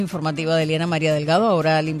Informativa de Eliana María Delgado.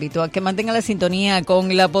 Ahora le invito a que mantenga la sintonía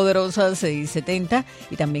con la poderosa 670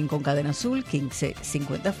 y también con Cadena Azul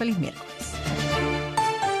 1550. Feliz miércoles.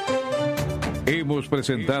 Hemos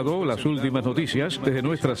presentado las últimas noticias desde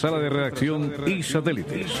nuestra sala de redacción y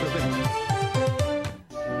satélites.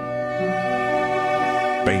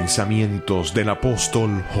 Pensamientos del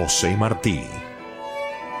apóstol José Martí.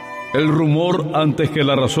 El rumor antes que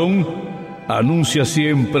la razón anuncia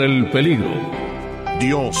siempre el peligro.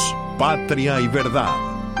 Dios, patria y verdad,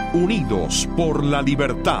 unidos por la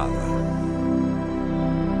libertad.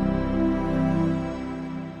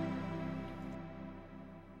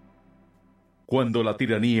 Cuando la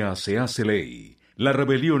tiranía se hace ley, la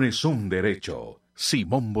rebelión es un derecho.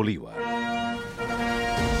 Simón Bolívar.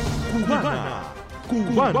 Cubana,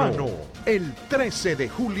 cubano, el 13 de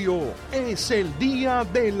julio es el día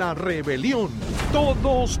de la rebelión.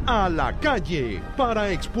 Todos a la calle para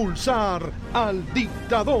expulsar al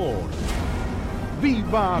dictador.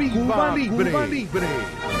 ¡Viva, Cuba libre! Cuba libre!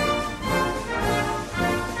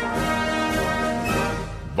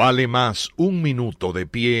 Vale más un minuto de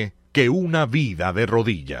pie que una vida de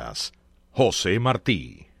rodillas. José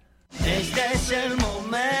Martí. Este es el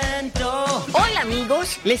momento. Hola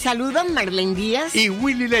amigos, les saludan Marlene Díaz y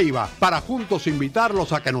Willy Leiva para juntos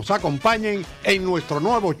invitarlos a que nos acompañen en nuestro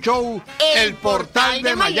nuevo show El Portal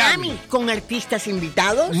de Miami, con artistas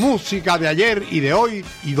invitados, música de ayer y de hoy,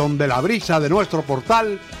 y donde la brisa de nuestro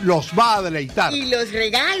portal los va a deleitar. Y los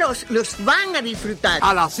regalos los van a disfrutar.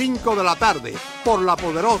 A las 5 de la tarde, por la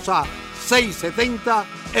poderosa 670,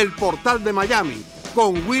 El Portal de Miami,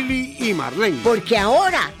 con Willy y Marlene. Porque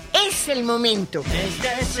ahora es el momento.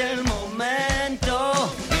 Este es el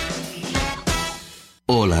momento.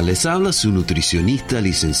 Hola, les habla su nutricionista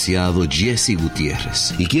licenciado Jesse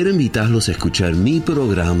Gutiérrez y quiero invitarlos a escuchar mi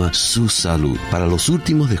programa Su Salud. Para los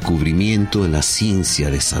últimos descubrimientos en la ciencia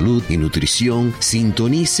de salud y nutrición,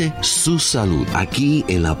 sintonice Su Salud aquí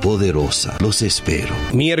en La Poderosa. Los espero.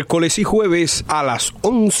 Miércoles y jueves a las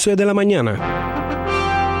 11 de la mañana.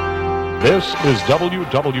 This is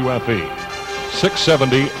WWFE,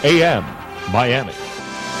 670 AM, Miami.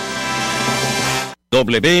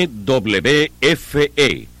 WWFE,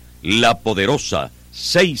 La Poderosa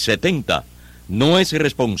 670, no es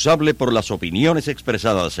responsable por las opiniones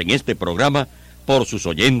expresadas en este programa por sus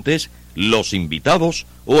oyentes, los invitados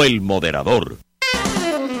o el moderador.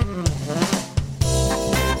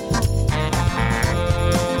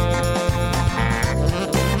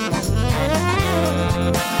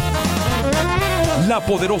 La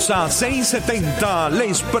Poderosa 670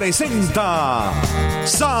 les presenta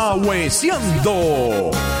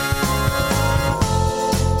Sawesiando.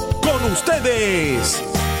 Con ustedes,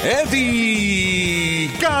 Eddy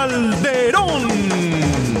Calderón.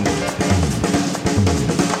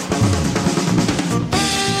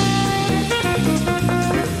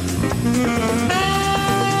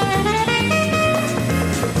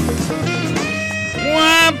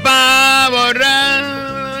 Guapa, borrar.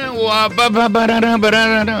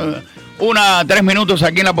 3 minutos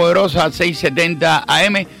aquí en La Poderosa 670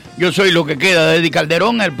 AM. Yo soy lo que queda de Eddy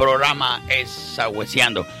Calderón. El programa es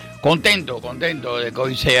Sawesiando. Contento de que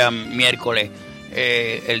hoy sea miércoles,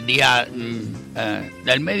 el día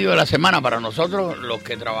del medio de la semana para nosotros, los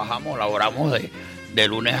que trabajamos, laboramos de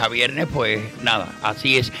lunes a viernes. Pues nada,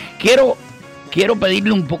 así es. Quiero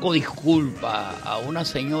pedirle un poco disculpa a una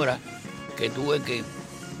señora que tuve que...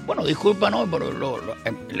 Bueno, disculpa, no, pero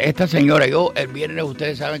esta señora, yo el viernes,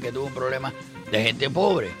 ustedes saben que tuve un problema de gente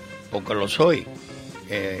pobre, porque lo soy.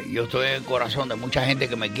 Yo estoy en el corazón de mucha gente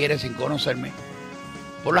que me quiere sin conocerme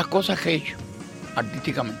por las cosas que he hecho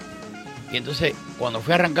artísticamente. Y entonces, cuando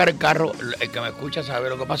fui a arrancar el carro, el que me escucha sabe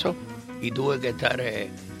lo que pasó, y tuve que estar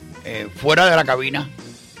fuera de la cabina,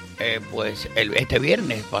 pues este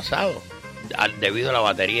viernes pasado, debido a la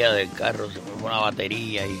batería del carro. Se me fue una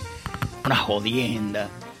batería y una jodienda.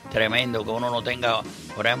 Tremendo, que uno no tenga,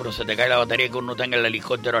 por ejemplo, se te cae la batería, que uno tenga el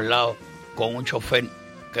helicóptero al lado con un chofer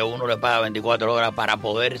que uno le paga 24 horas para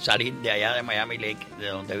poder salir de allá de Miami Lake, de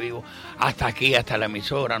donde vivo, hasta aquí, hasta la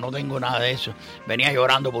emisora. No tengo nada de eso. Venía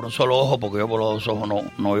llorando por un solo ojo, porque yo por los 2 ojos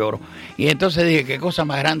no lloro. Y entonces dije, qué cosa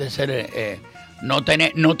más grande ser, no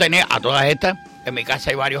tener a todas estas. En mi casa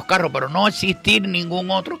hay varios carros, pero no existir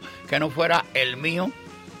ningún otro que no fuera el mío.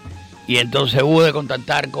 Y entonces hubo de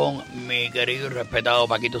contactar con mi querido y respetado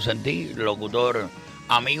Paquito Sentí, locutor,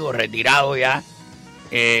 amigo, retirado ya.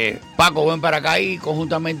 Paco, ven para acá y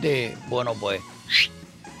conjuntamente, bueno, pues,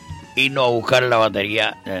 irnos a buscar la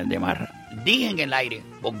batería de Marra. Dije en el aire,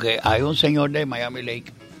 porque hay un señor de Miami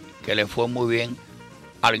Lake que le fue muy bien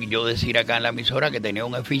al yo decir acá en la emisora que tenía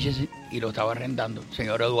un efficiency y lo estaba rentando,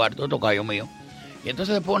 señor Eduardo, tocayo mío. Y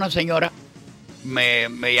entonces después una señora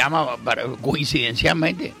me llama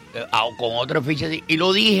coincidencialmente con otro ficha y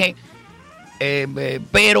lo dije,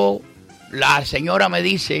 pero la señora me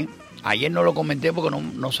dice, ayer no lo comenté porque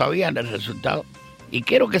no sabían el resultado, y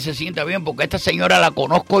quiero que se sienta bien porque esta señora la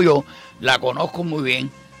conozco yo, la conozco muy bien,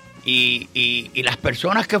 y las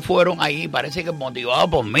personas que fueron ahí parece que motivados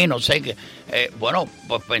por mí, no sé, que bueno,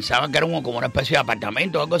 pues pensaban que era como una especie de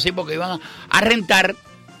apartamento o algo así, porque iban a rentar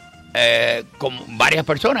con varias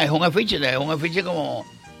personas. Es un afiche como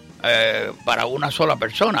para una sola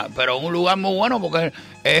persona, pero un lugar muy bueno porque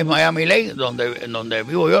es Miami Lake, donde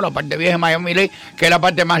vivo yo, la parte vieja de Miami Lake, que es la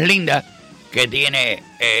parte más linda que tiene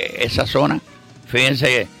esa zona.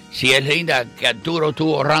 Fíjense si es linda, que Arturo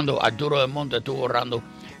del Monte estuvo ahorrando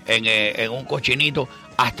en un cochinito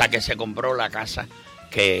hasta que se compró la casa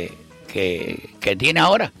que tiene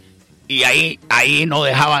ahora. Y ahí no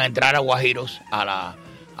dejaban entrar a guajiros al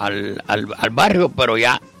barrio, pero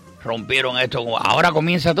ya rompieron esto. Ahora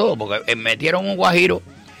comienza todo, porque metieron un guajiro,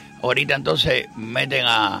 ahorita entonces meten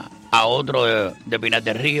a otro de Pinar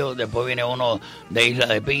del Río, después viene uno de Isla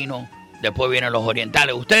de Pino, después vienen los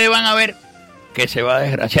orientales. Ustedes van a ver que se va a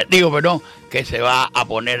desgraciar, que se va a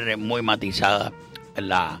poner muy matizada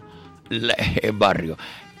el barrio.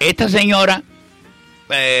 Esta señora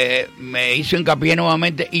me hizo hincapié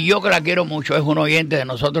nuevamente, y yo que la quiero mucho, es un oyente de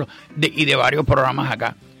nosotros y de varios programas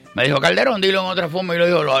acá. Me dijo, Calderón, dilo en otra forma, y lo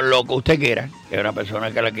digo, lo que usted quiera, que es una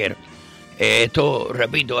persona que la quiere. Esto,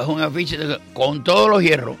 repito, es un afiche con todos los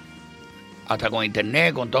hierros, hasta con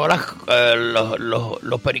internet, con todos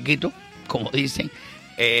los periquitos, como dicen.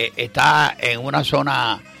 Está en una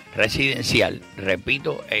zona residencial,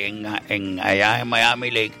 repito, allá en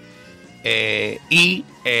Miami Lake, y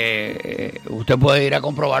usted puede ir a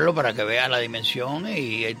comprobarlo para que vea la dimensión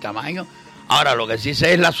y el tamaño. Ahora, lo que sí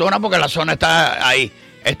sé es la zona, porque la zona está ahí.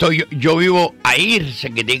 Yo vivo ahí,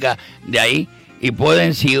 cerquitica de ahí, y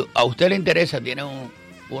pueden, si a usted le interesa, tiene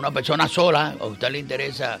una persona sola, a usted le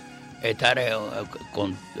interesa estar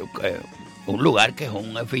con un lugar que es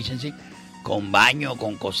un efficiency, con baño,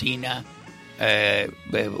 con cocina,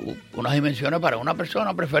 unas dimensiones para una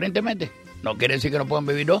persona preferentemente. No quiere decir que no puedan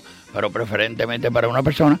vivir dos, pero preferentemente para una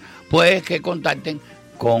persona, pues que contacten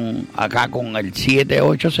con el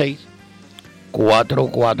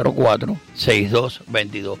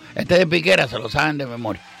 786-444-6222. Este es de Piquera, se lo saben de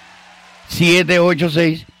memoria.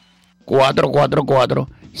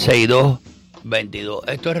 786-444-6222.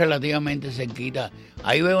 Esto es relativamente cerquita.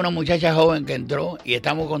 Ahí veo una muchacha joven que entró y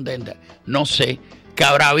está muy contenta. No sé qué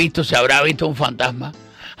habrá visto, si habrá visto un fantasma.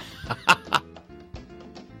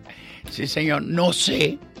 Sí, señor, no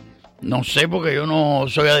sé porque yo no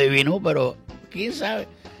soy adivino, pero quién sabe.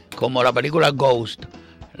 Como la película Ghost.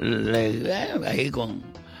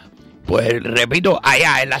 Pues repito,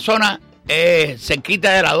 allá en la zona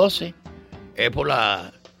cerquita de la 12, es por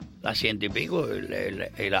la 100 y pico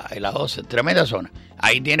y la 12, tremenda zona.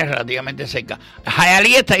 Ahí tienes relativamente cerca.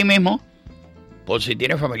 Hialeah está ahí mismo, por si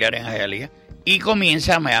tienes familiares en Hialeah, y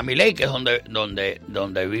comienza Miami Lake, que es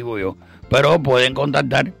donde vivo yo. Pero pueden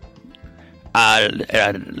contactar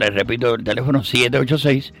les repito el teléfono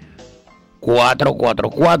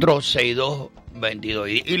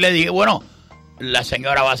 786-444-6222. Y le dije, bueno, la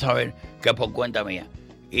señora va a saber que es por cuenta mía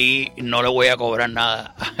y no le voy a cobrar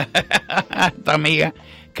nada a esta amiga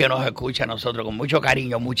que nos escucha a nosotros con mucho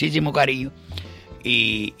cariño, muchísimo cariño,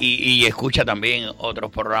 y escucha también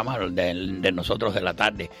otros programas de nosotros de la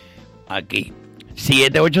tarde aquí.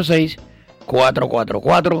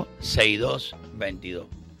 786-444-6222.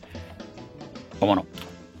 ¿Cómo no?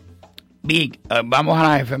 Bien, vamos a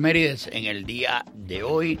las efemérides en el día de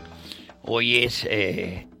hoy. Hoy es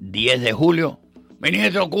 10 de julio. Mi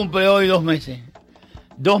nieto cumple hoy 2 meses.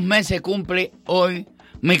 2 meses cumple hoy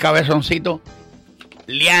mi cabezoncito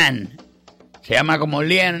Lian. Se llama como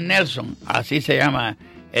Lian Nelson. Así se llama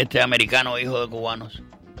este americano hijo de cubanos.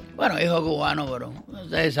 Bueno, hijo de cubanos, pero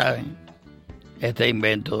ustedes saben. Este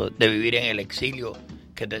invento de vivir en el exilio,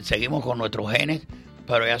 que seguimos con nuestros genes,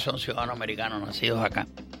 pero ya son ciudadanos americanos nacidos acá.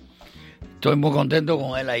 Estoy muy contento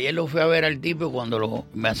con él. Ayer lo fui a ver al tipo y cuando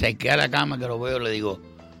me acerqué a la cama que lo veo le digo,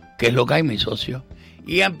 ¿qué es lo que hay, mi socio?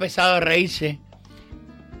 Y ha empezado a reírse.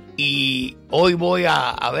 Y hoy voy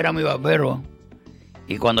a ver a mi barbero.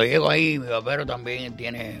 Y cuando llego ahí, mi barbero también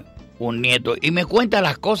tiene un nieto. Y me cuenta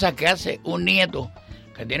las cosas que hace un nieto,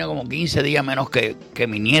 que tiene como 15 días menos que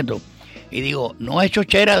mi nieto. Y digo, no es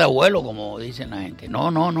chochera de abuelo, como dicen la gente.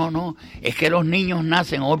 No. Es que los niños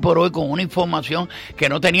nacen hoy por hoy con una información que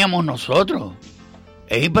no teníamos nosotros.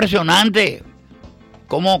 Es impresionante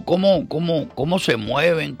cómo se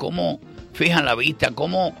mueven, cómo fijan la vista,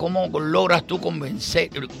 cómo logras tú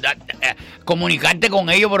comunicarte con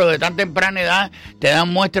ellos, pero de tan temprana edad te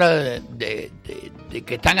dan muestra de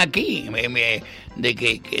que están aquí, de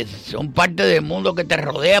que son parte del mundo que te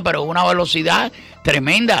rodea, pero a una velocidad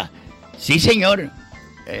tremenda. Sí, señor.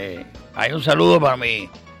 Hay un saludo para mi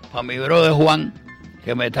brother Juan,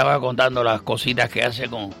 que me estaba contando las cositas que hace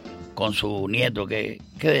con su nieto. Qué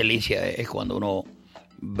delicia es cuando uno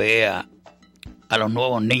ve a los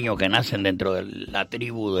nuevos niños que nacen dentro de la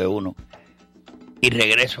tribu de uno. Y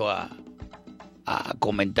regreso a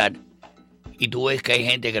comentar. Y tú ves que hay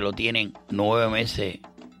gente que lo tienen 9 meses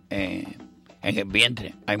en el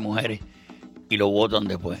vientre. Hay mujeres y lo botan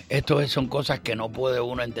después. Esto son cosas que no puede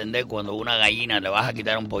uno entender cuando una gallina le vas a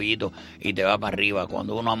quitar un pollito y te va para arriba.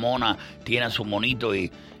 Cuando una mona tiene a su monito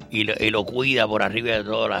y lo cuida por arriba de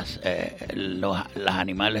todos los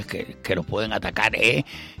animales que los pueden atacar.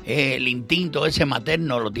 El instinto ese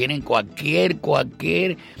materno lo tienen cualquier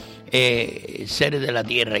ser de la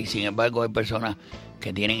tierra, y sin embargo hay personas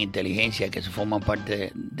que tienen inteligencia, que se forman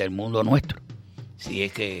parte del mundo nuestro. Si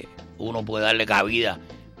es que uno puede darle cabida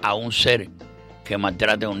a un ser que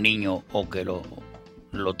maltrate a un niño o que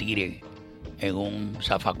lo tire en un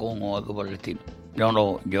zafacón o algo por el estilo. Yo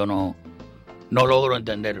no logro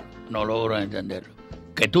entenderlo.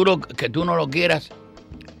 Que tú no lo quieras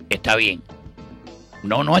está bien.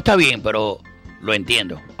 No está bien, pero lo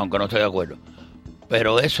entiendo, aunque no estoy de acuerdo.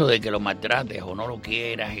 Pero eso de que lo maltrates o no lo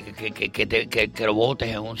quieras, que lo botes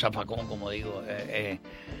en un zafacón, como digo,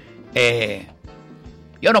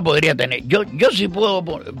 yo no podría tener. Yo sí puedo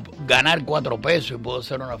ganar 4 pesos y puedo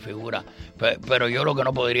ser una figura, pero yo lo que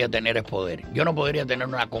no podría tener es poder. Yo no podría tener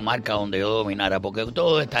una comarca donde yo dominara, porque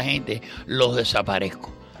toda esta gente los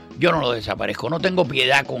desaparezco. Yo no los desaparezco, no tengo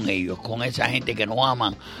piedad con ellos, con esa gente que no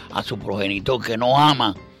aman a su progenitor, que no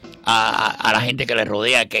aman a la gente que les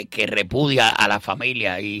rodea, que repudia a la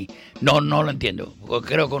familia, y no lo entiendo. Porque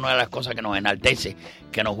creo que una de las cosas que nos enaltece,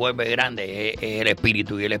 que nos vuelve grande, es el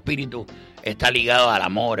espíritu, y el espíritu está ligado al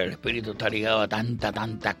amor, el espíritu está ligado a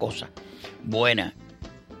tanta cosa buena,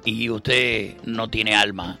 y usted no tiene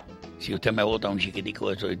alma si usted me bota un chiquitico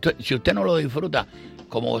de eso. Si usted no lo disfruta,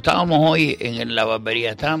 como estábamos hoy en la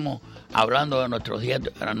barbería, estábamos hablando de nuestros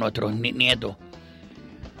nietos,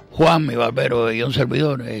 Juan, mi barbero, y un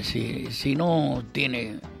servidor. Si no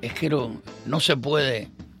tiene, es que no se puede.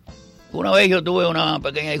 Una vez yo tuve una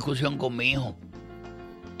pequeña discusión con mi hijo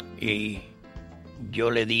y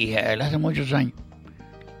yo le dije a él hace muchos años,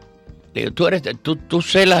 le digo, tú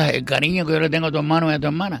celas el cariño que yo le tengo a tu hermano y a tu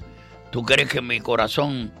hermana. ¿Tú crees que mi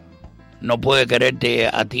corazón no puede quererte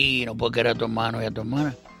a ti, no puede querer a tu hermano y a tu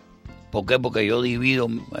hermana? ¿Por qué? Porque yo divido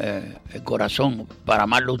el corazón para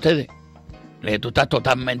amarlo a ustedes. Le dije, tú estás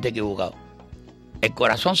totalmente equivocado. El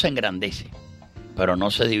corazón se engrandece, pero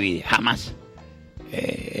no se divide, jamás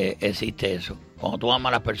existe eso. Cuando tú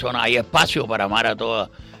amas a las personas, hay espacio para amar a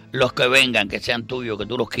todos los que vengan, que sean tuyos, que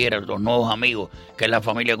tú los quieras, los nuevos amigos, que es la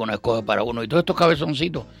familia que uno escoge para uno, y todos estos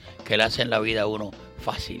cabezoncitos que le hacen la vida a uno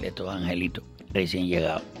fácil, estos angelitos recién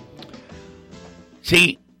llegados.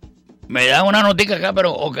 Sí, me da una noticia acá,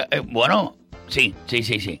 pero bueno, sí.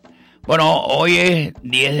 Bueno, hoy es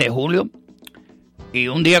 10 de julio, y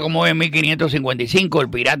un día como hoy, en 1555, el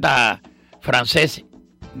pirata francés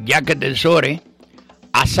Jacques Delsoré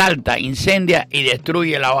asalta, incendia y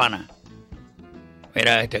destruye La Habana.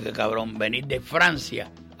 Mira que cabrón, venir de Francia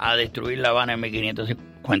a destruir La Habana en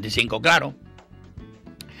 1555. Claro,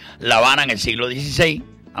 La Habana en el siglo XVI,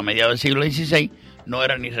 a mediados del siglo XVI, no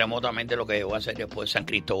era ni remotamente lo que llegó a ser después San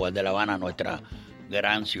Cristóbal de La Habana, nuestra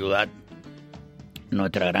gran ciudad,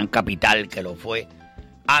 nuestra gran capital, que lo fue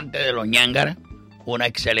antes de los ñángaras, una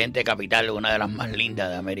excelente capital, una de las más lindas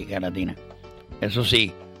de América Latina. Eso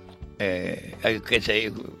sí,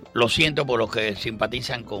 lo siento por los que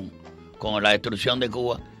simpatizan con la destrucción de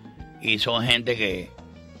Cuba y son gente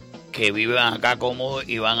que viven acá cómodos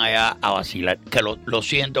y van allá a vacilar. Que lo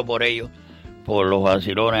siento por ellos, por los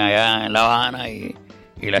vacilones allá en La Habana y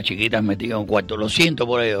las chiquitas metidas en un cuarto. Lo siento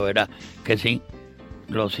por ellos, ¿verdad? Que sí,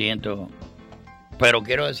 lo siento. Pero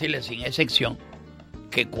quiero decirles sin excepción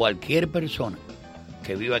que cualquier persona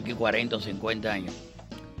que viva aquí 40 o 50 años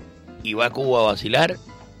y va a Cuba a vacilar,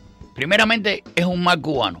 primeramente es un mal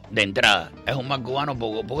cubano, de entrada. Es un mal cubano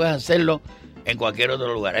porque puedes hacerlo en cualquier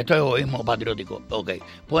otro lugar. Esto es egoísmo patriótico, ok.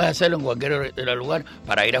 Puedes hacerlo en cualquier otro lugar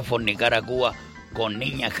para ir a fornicar a Cuba con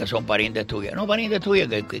niñas que son parientes tuyas. No parientes tuyas,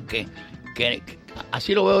 que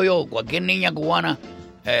así lo veo yo. Cualquier niña cubana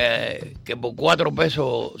que por 4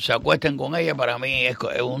 pesos se acuesten con ella, para mí es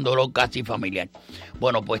un dolor casi familiar.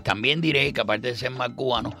 Bueno, pues también diré que aparte de ser mal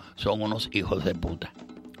cubanos, son unos hijos de puta.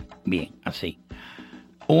 Bien, así.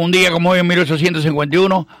 Un día como hoy, en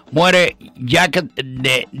 1851, muere Jacques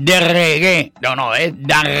Daguerre.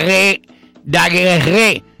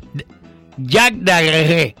 Jacques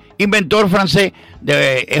Daguerre, inventor francés,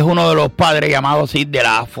 es uno de los padres llamados así de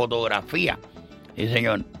la fotografía. Sí,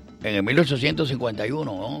 señor. En el 1851,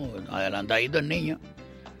 ¿no? Adelantadito el niño.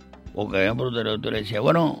 Porque tú le decías,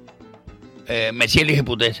 bueno, Monsieur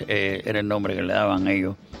Lilliputès era el nombre que le daban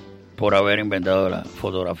ellos por haber inventado la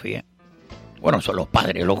fotografía. Bueno, son los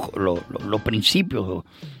padres, los principios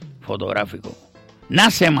fotográficos.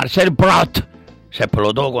 Nace Marcel Proust, se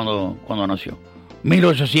explotó cuando nació.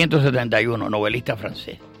 1871, novelista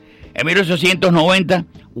francés. En 1890,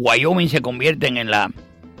 Wyoming se convierte en la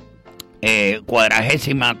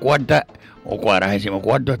 44ª o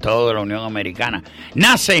 44º estado de la Unión Americana.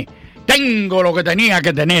 Nace, tengo lo que tenía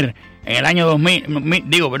que tener. En el año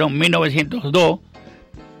 1902,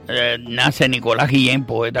 nace Nicolás Guillén,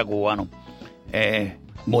 poeta cubano.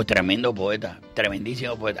 Muy tremendo poeta,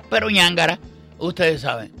 tremendísimo poeta. Pero ñángara, ustedes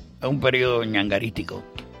saben, es un periodo ñangarístico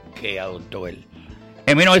que adoptó él.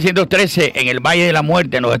 En 1913, en el Valle de la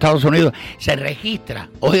Muerte, en los Estados Unidos, se registra,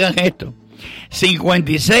 oigan esto,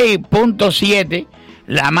 56.7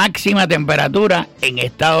 la máxima temperatura en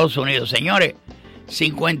Estados Unidos. Señores,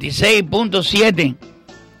 56.7,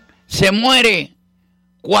 se muere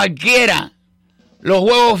cualquiera. Los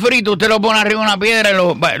huevos fritos, usted los pone arriba de una piedra y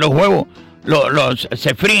los huevos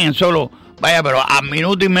se fríen solo, vaya, pero a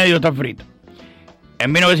minuto y medio está frito.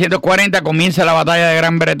 En 1940 comienza la batalla de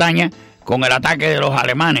Gran Bretaña con el ataque de los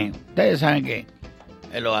alemanes. Ustedes saben que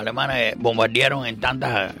los alemanes bombardearon en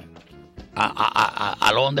tantas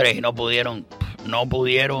a Londres y no pudieron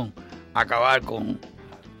acabar con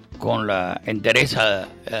la entereza,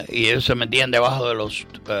 y ellos se metían debajo de los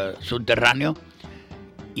subterráneos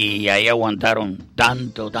y ahí aguantaron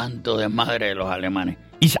tanto desmadre de los alemanes.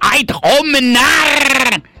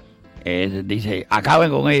 Dice,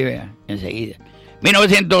 acaben con ellos, vea, enseguida.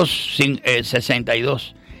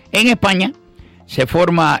 1962. En España se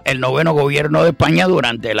forma el 9º gobierno de España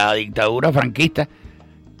durante la dictadura franquista,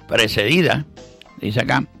 precedida, dice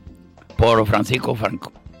acá, por Francisco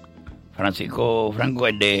Franco. Francisco Franco,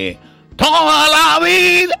 el de toda la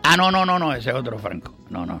vida. No, ese es otro Franco.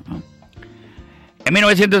 No. En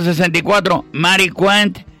 1964, Mary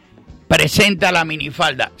Quant presenta la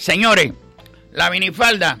minifalda. Señores, la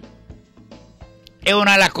minifalda es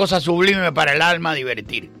una de las cosas sublimes para el alma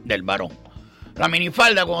divertir del varón. La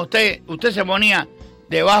minifalda, cuando usted se ponía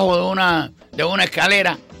debajo de una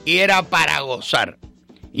escalera y era para gozar.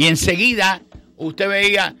 Y enseguida usted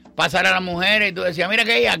veía pasar a las mujeres y tú decías, mira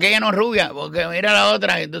aquella no es rubia, porque mira la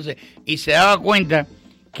otra. Entonces, y se daba cuenta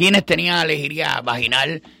quiénes tenían alegría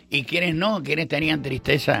vaginal y quiénes no, quiénes tenían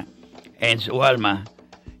tristeza en su alma.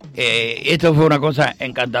 Esto fue una cosa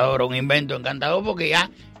encantadora, un invento encantador, porque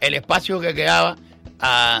ya el espacio que quedaba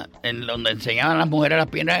en donde enseñaban las mujeres las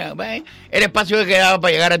piernas, el espacio que quedaba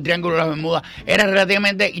para llegar al Triángulo de las Bermudas era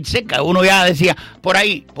relativamente cerca. Uno ya decía por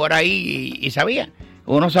ahí y sabía.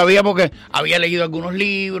 Uno sabía porque había leído algunos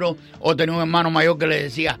libros o tenía un hermano mayor que le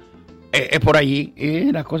decía, es por allí.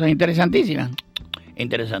 Y las cosas interesantísimas.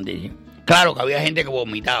 Claro que había gente que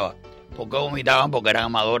vomitaba. ¿Por qué vomitaban? Porque eran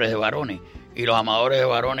amadores de varones. Y los amadores de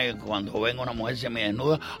varones, cuando ven a una mujer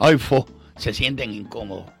semidesnuda, se sienten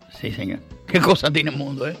incómodos. Sí, señor. ¿Qué cosa tiene el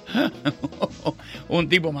mundo, Un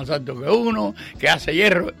tipo más alto que uno, que hace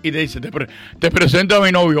hierro y te dice, te presento a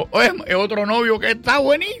mi novio. Es otro novio que está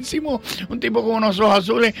buenísimo. Un tipo con unos ojos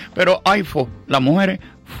azules, pero las mujeres,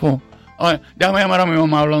 déjame llamar a mi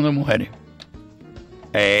mamá hablando de mujeres.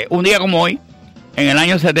 Un día como hoy, en el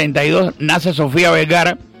año 72, nace Sofía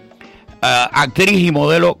Vergara, actriz y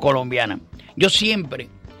modelo colombiana. Yo siempre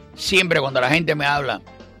cuando la gente me habla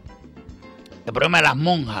el problema de las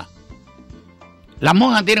monjas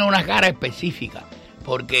tienen una cara específica,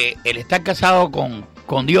 porque el estar casado con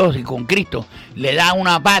Dios y con Cristo le da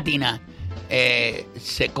una pátina,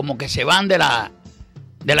 como que se van de la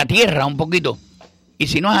tierra un poquito. Y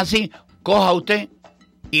si no es así, coja usted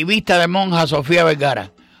y vista de monja a Sofía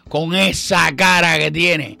Vergara, con esa cara que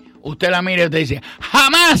tiene. Usted la mira y usted dice,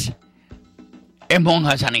 jamás es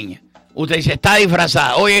monja esa niña. Usted dice, está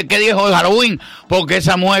disfrazada. Oye, ¿qué dijo de Halloween? Porque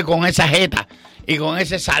esa mujer con esa jeta y con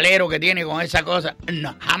ese salero que tiene, con esa cosa,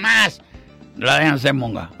 no, jamás la dejan ser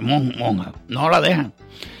monja. No la dejan.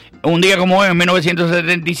 Un día como hoy, en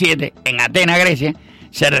 1977, en Atenas, Grecia,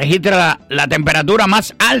 se registra la temperatura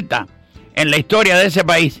más alta en la historia de ese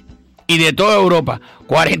país y de toda Europa,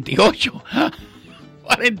 48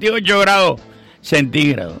 grados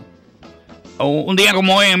centígrados. Un día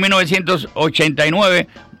como hoy, en 1989,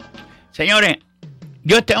 señores,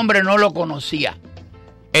 yo este hombre no lo conocía,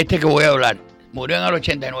 que voy a hablar. Murió en el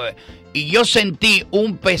 89. Y yo sentí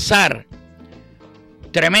un pesar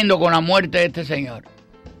tremendo con la muerte de este señor.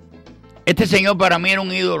 Este señor para mí era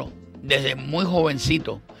un ídolo desde muy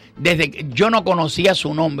jovencito. Desde que yo no conocía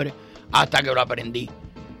su nombre hasta que lo aprendí.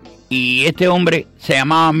 Y este hombre se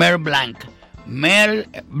llamaba Mel Blanc. Mel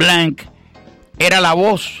Blanc era la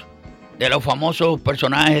voz de los famosos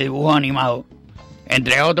personajes de dibujos animados.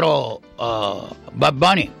 Entre otros, Bad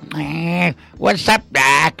Bunny. What's up,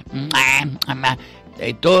 Jack?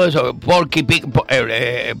 Todo eso, Porky Pig,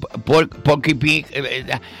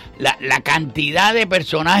 la cantidad de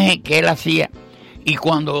personajes que él hacía. Y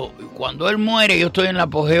cuando él muere, yo estoy en el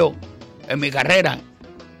apogeo en mi carrera.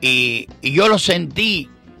 Y yo lo sentí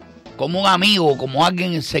como un amigo, como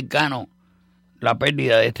alguien cercano, la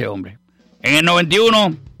pérdida de este hombre. En el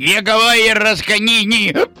 91, y acabaya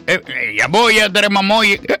rascañiñi, ya voy a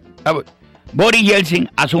Tremamoy. Boris Yeltsin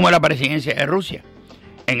asume la presidencia de Rusia.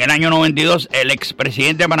 En el año 92, el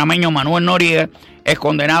expresidente panameño Manuel Noriega es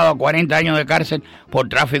condenado a 40 años de cárcel por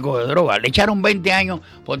tráfico de droga. Le echaron 20 años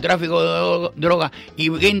por tráfico de droga y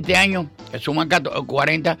 20 años, que suman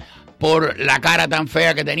 40, por la cara tan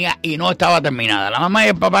fea que tenía y no estaba terminada. La mamá y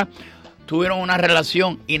el papá tuvieron una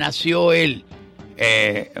relación y nació él,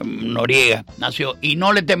 Noriega, nació, y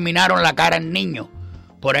no le terminaron la cara al niño.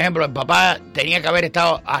 Por ejemplo, el papá tenía que haber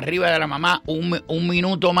estado arriba de la mamá un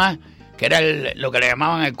minuto más, que era lo que le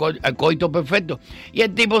llamaban el coito perfecto. Y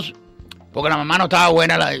el tipo, porque la mamá no estaba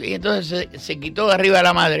buena, y entonces se quitó de arriba de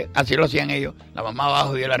la madre, así lo hacían ellos, la mamá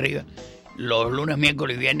abajo y él arriba, los lunes,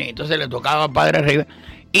 miércoles y viernes, entonces le tocaba al padre arriba,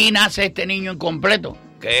 y nace este niño incompleto,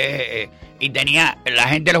 y la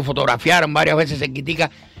gente lo fotografiaron varias veces, se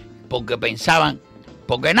critica, porque pensaban,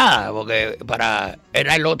 porque era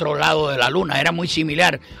el otro lado de la luna, era muy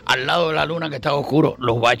similar al lado de la luna que estaba oscuro,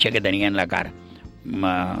 los baches que tenía en la cara.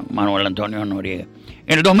 Manuel Antonio Noriega.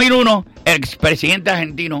 En el 2001, el expresidente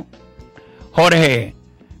argentino Jorge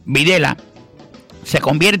Videla se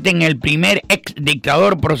convierte en el primer ex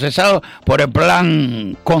dictador procesado por el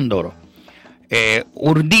Plan Cóndor,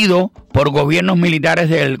 urdido por gobiernos militares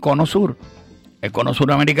del Cono Sur, el Cono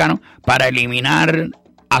Suramericano, para eliminar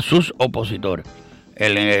a sus opositores.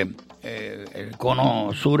 El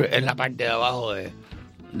Cono Sur es la parte de abajo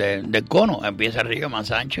del cono, empieza arriba más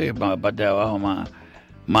ancho y la parte de abajo más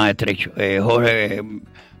estrecho. Jorge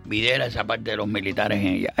Videla, esa parte de los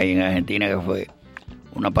militares ahí en Argentina, que fue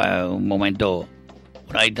un momento,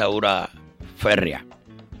 una dictadura férrea.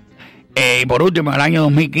 Y por último, en el año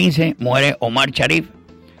 2015 muere Omar Sharif,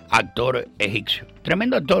 actor egipcio.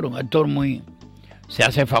 Tremendo actor, un actor se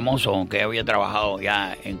hace famoso, aunque había trabajado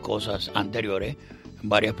ya en cosas anteriores, en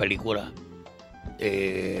varias películas.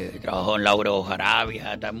 Trabajó en Lauro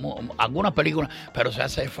Jarabia, algunas películas, pero se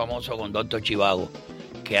hace famoso con Doctor Chivago,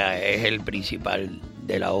 que es el principal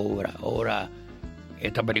de la obra.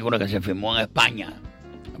 Esta película que se filmó en España,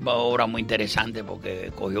 una obra muy interesante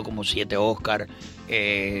porque cogió como 7 Oscars.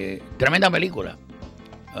 Tremenda película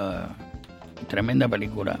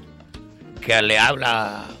que le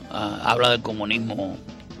habla del comunismo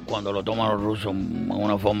cuando lo toman los rusos de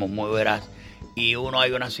una forma muy veraz, y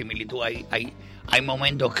hay una similitud. Hay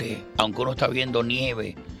momentos que, aunque uno está viendo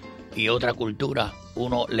nieve y otra cultura,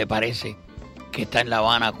 uno le parece que está en La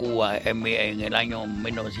Habana, Cuba, en el año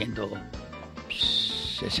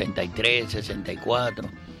 1963, 64.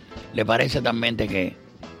 Le parece también que,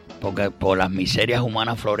 porque por las miserias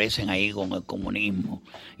humanas florecen ahí con el comunismo,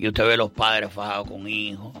 y usted ve los padres fajados con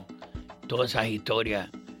hijos, todas esas historias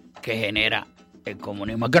que genera el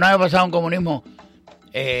comunismo. ¿Qué no había pasado un comunismo?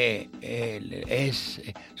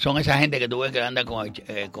 Son esa gente que tú ves que anda con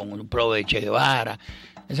un pro de Che Guevara,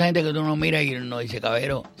 esa gente que tú no miras y no dice,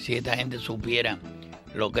 caballero, si esta gente supiera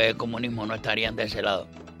lo que es el comunismo, no estarían de ese lado,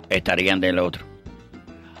 estarían del otro.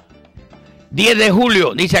 10 de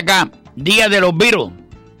julio, dice acá, Día de los Beatles.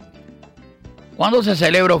 ¿Cuándo se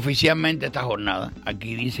celebra oficialmente esta jornada?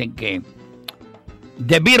 Aquí dicen que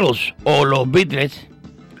The Beatles, o los Beatles,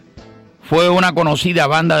 fue una conocida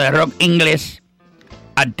banda de rock inglés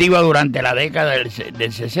activa durante la década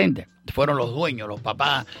del 60. Fueron los dueños, los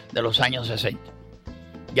papás de los años 60.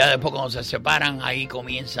 Ya después, cuando se separan, ahí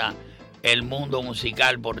comienza el mundo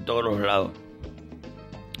musical por todos los lados.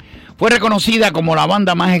 Fue reconocida como la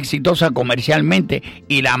banda más exitosa comercialmente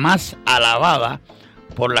y la más alabada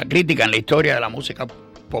por la crítica en la historia de la música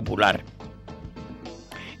popular.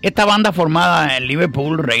 Esta banda, formada en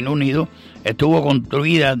Liverpool, Reino Unido, estuvo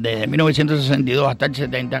construida desde 1962 hasta el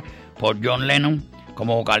 70 por John Lennon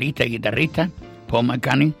como vocalista y guitarrista, Paul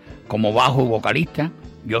McCartney como bajo y vocalista,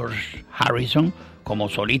 George Harrison como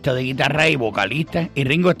solista de guitarra y vocalista, y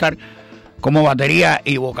Ringo Starr como batería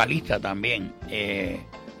y vocalista también.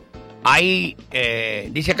 hay,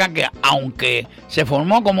 dice acá que aunque se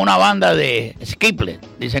formó como una banda de skiplet,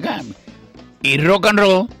 dice acá, y rock and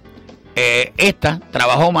roll, esta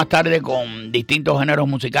trabajó más tarde con distintos géneros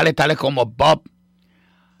musicales tales como pop,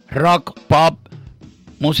 rock, pop,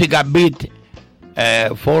 música beat,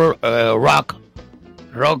 folk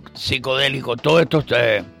rock psicodélico, todas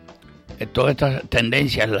estas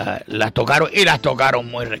tendencias las tocaron y las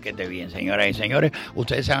tocaron muy requete bien, señoras y señores.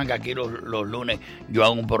 Ustedes saben que aquí los lunes yo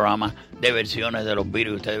hago un programa de versiones de los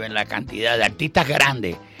Beatles y ustedes ven la cantidad de artistas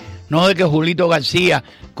grandes. No de que Julito García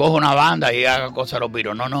coja una banda y haga cosas a los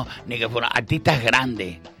Beatles, no, ni que fueran artistas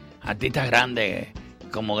grandes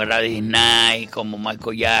como Gladys Knight, como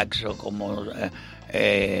Michael Jackson, como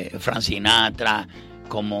Frank Sinatra,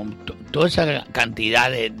 como toda esa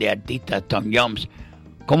cantidad de artistas, Tom Jones,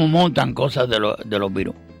 cómo montan cosas de los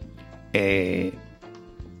Beatles.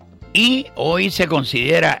 Y hoy se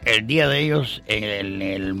considera el día de ellos en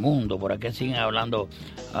el mundo. Por aquí siguen hablando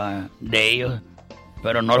de ellos,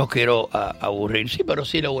 pero no los quiero aburrir. Sí, pero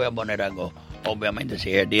sí les voy a poner algo. Obviamente,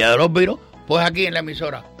 si es el día de los Beatles, pues aquí en la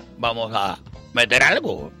emisora vamos a meter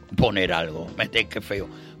algo, poner algo, meter que feo,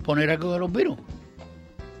 poner algo de los Beatles.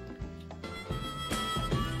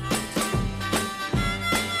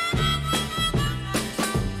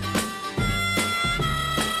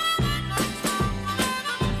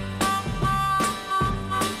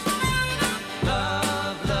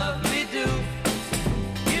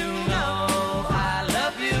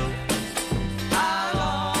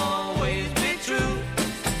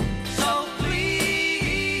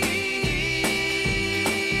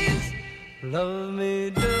 Love me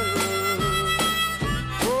do,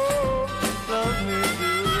 oh, love me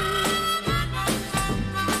do.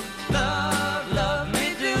 Love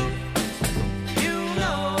me do. You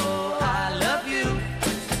know I love you.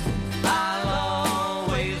 I'll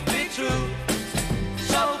always be true.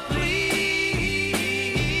 So please,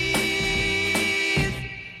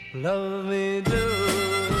 love me do,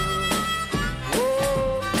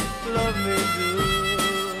 oh, love me do.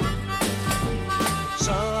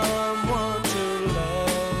 Someone to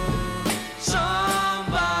love,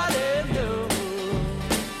 somebody new.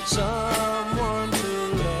 Someone to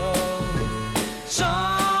love,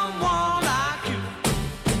 someone like you.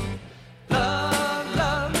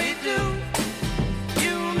 Love me do.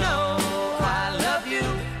 You know I love you.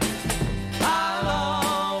 I'll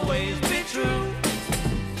always be true.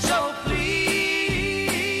 So please,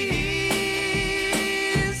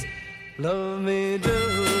 love me do.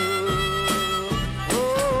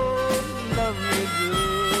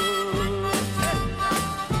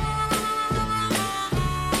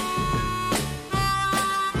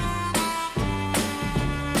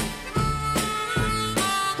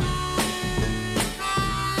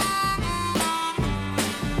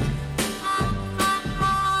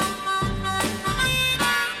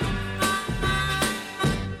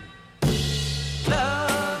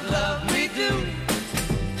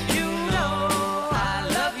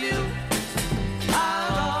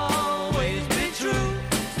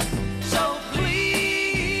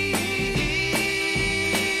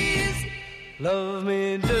 Love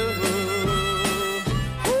me do,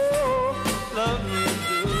 oh, love me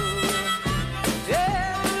do,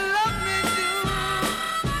 yeah, love me do,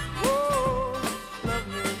 oh, love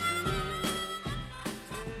me do.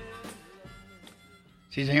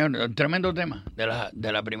 Sí, señor, un tremendo tema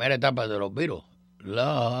de la primera etapa de los Beatles.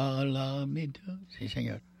 Love me do. Sí,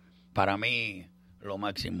 señor. Para mí, lo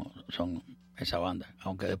máximo son esa banda,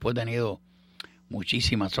 aunque después he tenido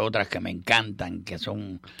muchísimas otras que me encantan, que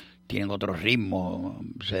tienen otro ritmo,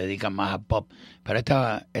 se dedican más a pop, pero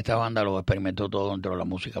esta banda lo experimentó todo dentro de la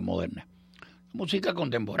música moderna, música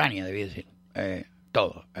contemporánea, debí decir,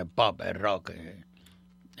 todo, el pop, el rock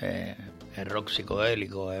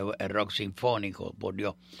psicodélico, el rock sinfónico, por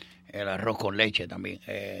Dios, el arroz con leche también.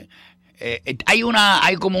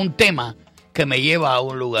 Hay como un tema que me lleva a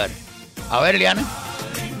un lugar. A ver, Liana.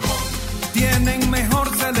 Tienen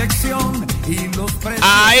mejor selección y los precios.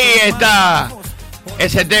 Ahí está.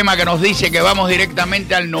 Ese tema que nos dice que vamos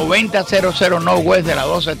directamente al 9000 Northwest de la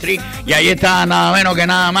 12 Street. Y ahí está nada menos que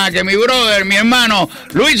nada más que mi brother, mi hermano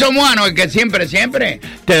Luis Omuano, el que siempre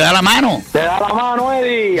te da la mano. Te da la mano,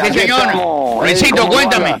 Eddy. Sí, señor. Estamos. Luisito,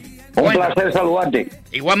 cuéntame. Un placer saludarte.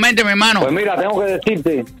 Igualmente, mi hermano. Pues mira, tengo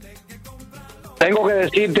que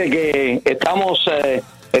decirte que estamos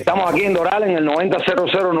aquí en Doral en el 9000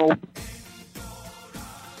 Northwest.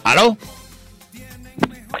 ¿Aló?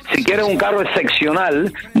 Si quieres un carro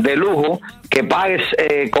excepcional, de lujo, que pagues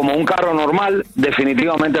como un carro normal,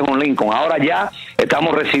 definitivamente es un Lincoln. Ahora ya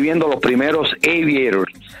estamos recibiendo los primeros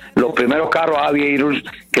Aviators. los primeros carros Aviators,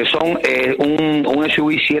 que son un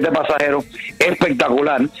SUV 7 pasajeros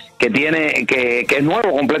espectacular, que es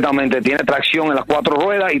nuevo completamente, tiene tracción en las 4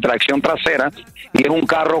 ruedas y tracción trasera, y es un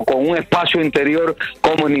carro con un espacio interior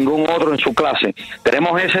como ningún otro en su clase.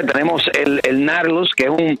 Tenemos el Nautilus, que es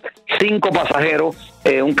un 5 pasajeros,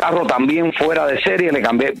 un carro también fuera de serie,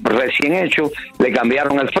 recién hecho, le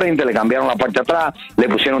cambiaron el frente, le cambiaron la parte de atrás, le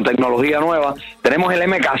pusieron tecnología nueva. Tenemos el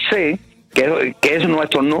MKC, que es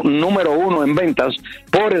nuestro número 1 en ventas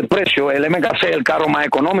por el precio. El MKC es el carro más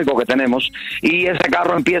económico que tenemos, y ese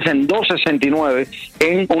carro empieza en $269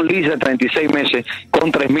 en un lease de 36 meses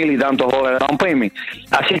con $3,000 y tantos de down payment.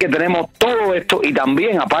 Así que tenemos todo esto, y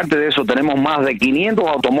también aparte de eso tenemos más de 500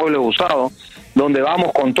 automóviles usados, donde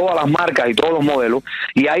vamos con todas las marcas y todos los modelos,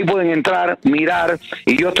 y ahí pueden entrar, mirar,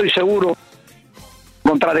 y yo estoy seguro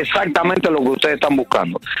encontrar exactamente lo que ustedes están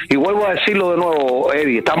buscando. Y vuelvo a decirlo de nuevo,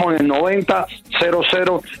 Eddie, estamos en el 9000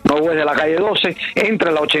 Norwest de la calle 12,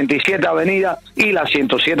 entre la 87 Avenida y la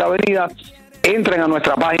 107 Avenida. Entren a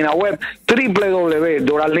nuestra página web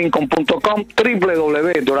www.dorallincoln.com,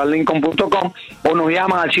 www.dorallincoln.com, o nos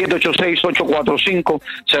llaman al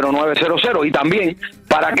 786-845-0900. Y también,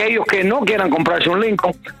 para aquellos que no quieran comprarse un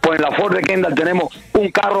Lincoln, pues en la Ford de Kendall tenemos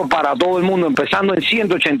un carro para todo el mundo, empezando en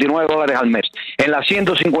 $189 al mes, en la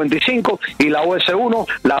 155 y la US1,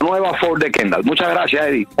 la nueva Ford de Kendall. Muchas gracias,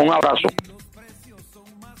 Eddie. Un abrazo.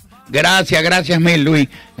 Gracias mil, Luis.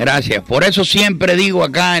 Gracias. Por eso siempre digo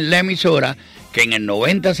acá en la emisora que en el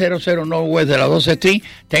 9000 Northwest de la 12 Street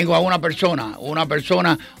tengo a una persona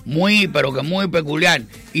muy, pero que muy peculiar.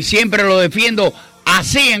 Y siempre lo defiendo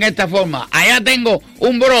así, en esta forma. Allá tengo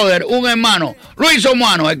un brother, un hermano, Luis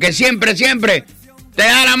Humano, el que siempre te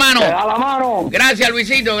da la mano. Te da la mano. Gracias,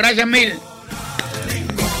 Luisito. Gracias mil.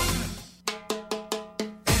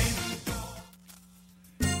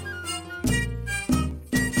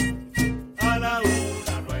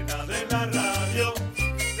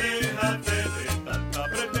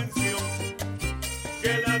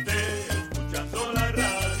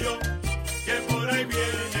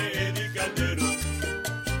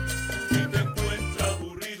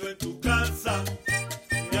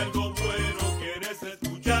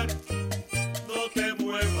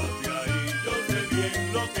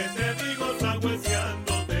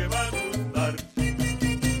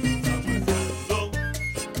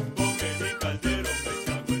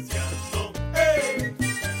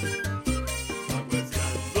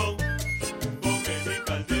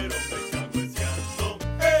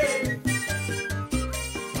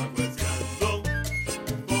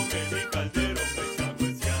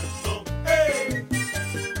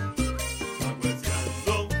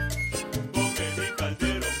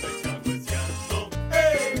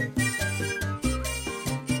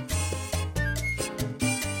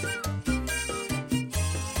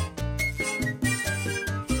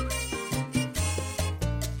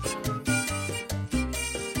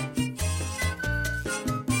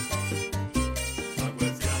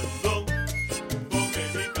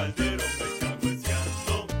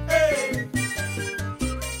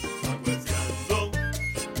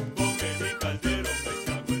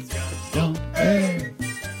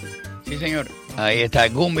 Señor, ahí está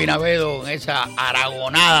el Gumbi Navedo en esa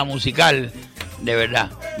aragonada musical, de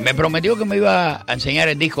verdad. Me prometió que me iba a enseñar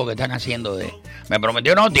el disco que están haciendo me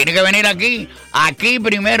prometió, no, tiene que venir aquí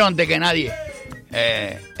primero antes que nadie.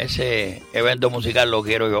 Ese evento musical lo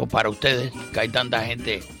quiero yo para ustedes, que hay tanta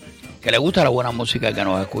gente que le gusta la buena música, que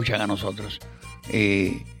nos escuchan a nosotros.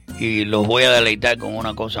 Y los voy a deleitar con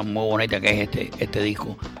una cosa muy bonita que es este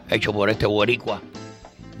disco hecho por este boricua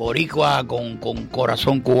con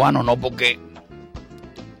corazón cubano, no porque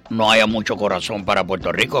no haya mucho corazón para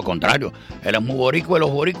Puerto Rico, al contrario, él es muy boricua, y los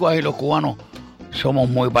boricuas y los cubanos somos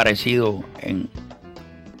muy parecidos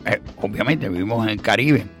obviamente vivimos en el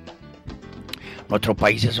Caribe, nuestros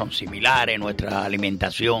países son similares, nuestra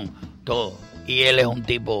alimentación, todo, y él es un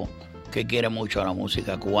tipo que quiere mucho a la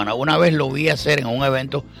música cubana. Una vez lo vi hacer en un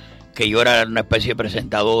evento que yo era una especie de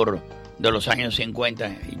presentador de los años 50,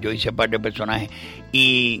 y yo hice parte de personajes,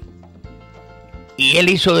 y él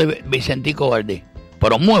hizo de Vicentico Valdés,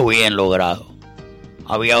 pero muy bien logrado.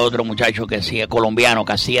 Había otro muchacho que hacía, colombiano,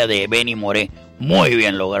 que hacía de Benny Moré, muy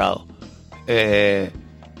bien logrado.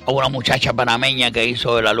 Una muchacha panameña que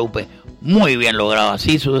hizo de La Lupe, muy bien logrado.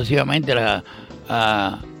 Así sucesivamente,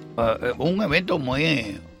 un evento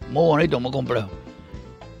muy bonito, muy complejo.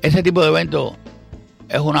 Ese tipo de evento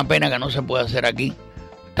es una pena que no se pueda hacer aquí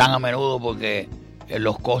tan a menudo, porque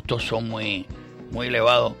los costos son muy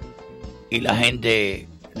elevados y la gente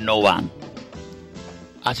no van.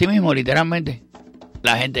 Así mismo, literalmente,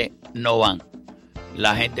 la gente no van.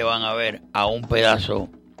 La gente van a ver a un pedazo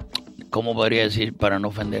 ¿cómo podría decir para no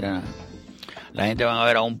ofender a nadie? La gente va a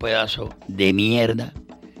ver a un pedazo de mierda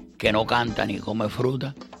que no canta ni come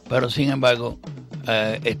fruta, pero sin embargo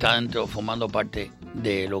está dentro, formando parte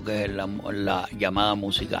de lo que es la llamada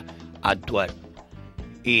música actual.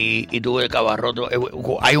 Y tuve el cabarroto.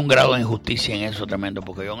 Hay un grado de injusticia en eso tremendo,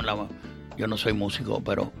 porque yo no soy músico,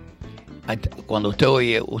 pero cuando usted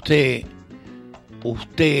oye, usted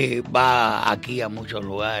va aquí a muchos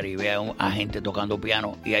lugares y ve a gente tocando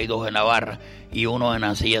piano y hay 2 en la barra y uno en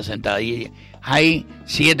la silla sentadilla. Hay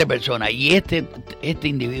 7 personas y este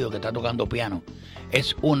individuo que está tocando piano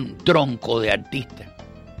es un tronco de artista,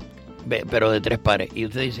 pero de 3 pares. Y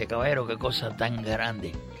usted dice, caballero, qué cosa tan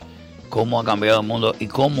grande, cómo ha cambiado el mundo y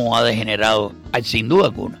cómo ha degenerado, sin duda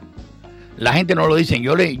alguna. La gente no lo dice.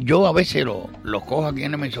 Yo a veces los cojo aquí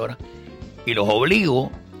en la emisora y los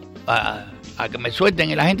obligo a que me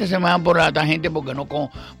suelten, y la gente se me va por la tangente porque no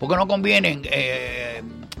conviene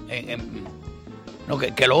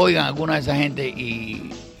que lo oigan alguna de esa gente,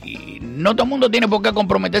 y no todo el mundo tiene por qué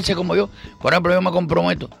comprometerse como yo. Por ejemplo, yo me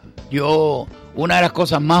comprometo. Una de las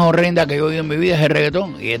cosas más horrendas que yo he oído en mi vida es el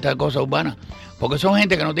reggaetón y esta cosa urbana, porque son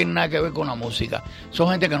gente que no tiene nada que ver con la música,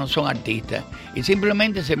 son gente que no son artistas y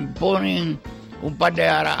simplemente se ponen un par de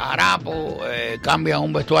harapos, cambian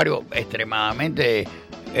un vestuario extremadamente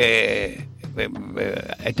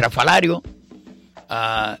estrafalario,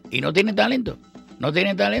 y no tienen talento.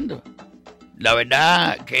 La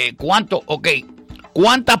verdad que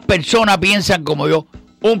 ¿cuántas personas piensan como yo?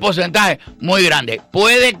 Un porcentaje muy grande.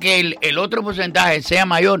 Puede que el otro porcentaje sea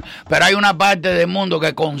mayor, pero hay una parte del mundo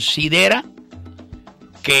que considera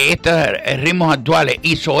que estos ritmos actuales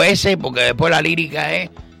y Sawesiando, porque después la lírica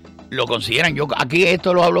lo consideran, yo aquí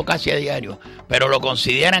esto lo hablo casi a diario, pero lo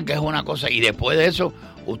consideran que es una cosa, y después de eso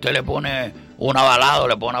usted le pone una balada,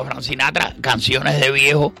 le pone a Frank Sinatra, canciones de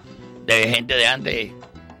viejo, de gente de antes.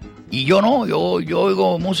 Y yo no, yo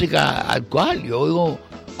oigo música actual, yo oigo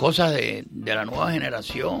cosas de la nueva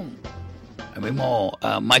generación. El mismo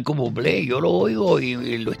Michael Bublé, yo lo oigo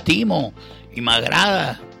y lo estimo y me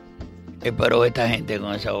agrada. Pero esta gente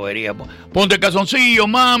con esa bobería, ponte calzoncillo,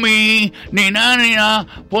 mami, nina,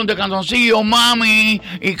 ponte calzoncillo, mami,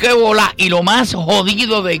 y qué bola. Y lo más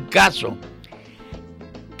jodido del caso,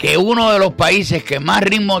 que uno de los países que más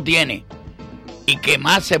ritmo tiene y que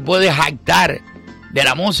más se puede jactar de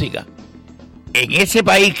la música, en ese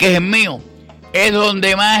país que es el mío, es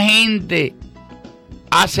donde más gente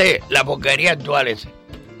hace la porquería actual ese.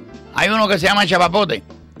 Hay uno que se llama chapapote.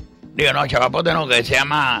 Digo, no, chapapote no, que se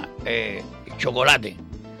llama chocolate,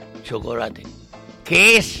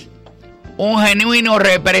 que es un genuino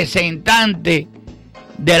representante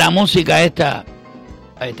de la música esta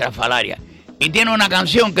estrafalaria. Y tiene una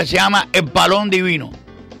canción que se llama El Palón Divino,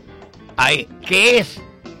 ahí, que es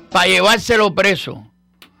para llevárselo preso.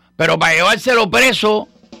 Pero para llevárselo preso,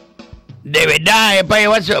 de verdad, es para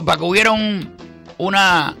llevárselo, para que hubiera un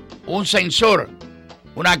censor,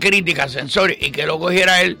 una crítica censor, y que lo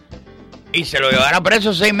cogiera él y se lo llevara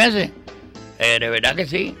preso 6 meses. De verdad que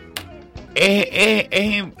sí. Es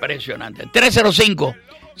impresionante.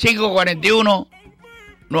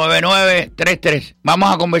 305-541-9933.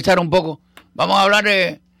 Vamos a conversar un poco. Vamos a hablar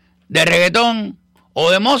de reggaetón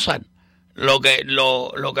o de Mozart. Lo que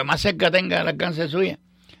más cerca tenga al alcance suya.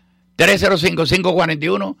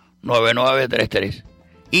 305-541-9933.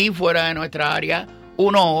 Y fuera de nuestra área,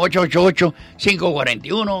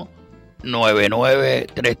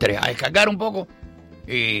 1-888-541-9933. A descargar un poco.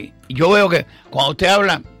 Y yo veo que cuando usted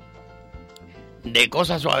habla de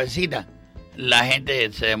cosas suavecitas, la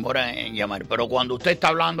gente se demora en llamar. Pero cuando usted está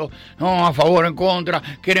hablando, no, a favor, en contra,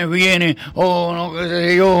 quiénes vienen, o no, qué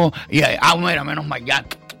sé yo, y mira, menos mal, ya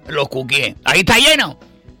los cuquié. Ahí está lleno.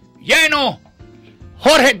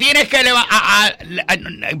 Jorge, tienes que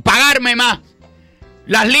pagarme más.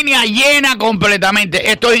 Las líneas llenas completamente.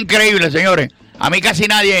 Esto es increíble, señores. A mí casi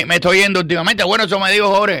nadie me está oyendo últimamente. Bueno, eso me dijo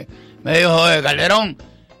Jorge. Calderón.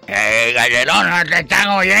 Calderón, no te están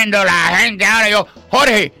oyendo la gente ahora. Yo,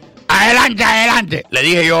 Jorge, adelante. Le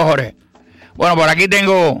dije yo a Jorge. Bueno, por aquí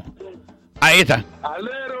tengo. Ahí está.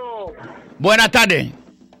 Caldero. Buenas tardes.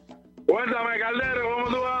 Cuéntame, Caldero, ¿cómo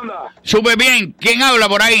tú andas? Súper bien. ¿Quién habla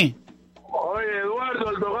por ahí? Oye, Eduardo,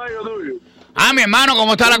 el tocayo tuyo. Mi hermano,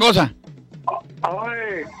 ¿cómo está la cosa?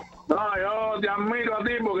 Oye, no, yo te admiro a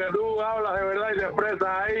ti porque tú hablas de verdad y te expresas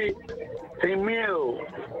ahí sin miedo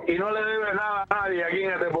y no le debes nada a nadie aquí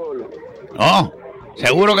en este pueblo. No,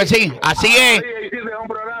 seguro que sí, así es. Sí, hiciste un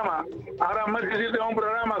programa, ahora más que hiciste un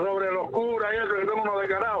programa sobre los curas y eso, que son unos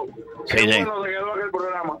descarados. Sí, Qué sí. bueno te quedó aquel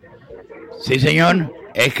programa. Sí, señor,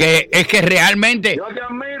 es que realmente... Yo te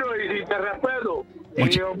admiro y te respeto. Y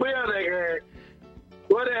olvídate que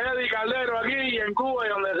Tú eres Eddy Calderón aquí y en Cuba y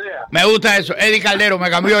donde sea. Me gusta eso. Eddy Calderón, me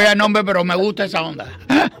cambió ya el nombre, pero me gusta esa onda.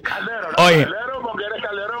 Calderón, ¿no? Oye. Calderón porque eres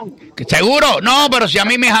Calderón. ¿Seguro? No, pero si a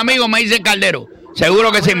mí mis amigos me dicen Caldero.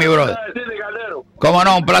 Seguro que sí, mi brother. ¿Cómo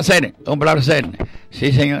no? Un placer, un placer.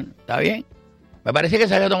 Sí, señor. ¿Está bien? Me parece que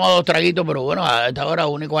se había tomado 2 traguitos, pero bueno, a esta hora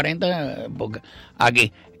 1:40, porque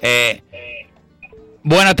aquí.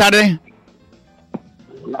 Buenas tardes.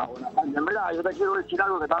 Buenas tardes. Mira, yo te quiero decir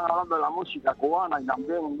algo que están hablando de la música cubana y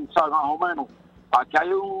también, ¿sabes? Más o menos. Aquí hay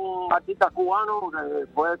un artista cubano que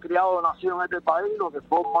fue criado, nacido en este país, lo que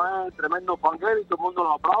forma es tremendo panguero y todo el mundo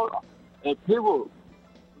lo aplauda. El vivo.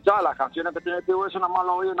 Ya, las canciones que tiene el vivo, eso nada más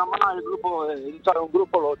lo oye, nada más el grupo, ¿sabes? Un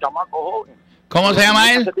grupo, los chamacos jóvenes. ¿Cómo se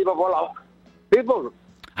llama él? Ese tipo por la... People.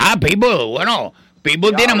 Ah, People, bueno,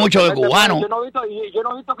 People tiene mucho de cubano. Yo no he visto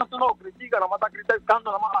que tú lo criticas, nada más estás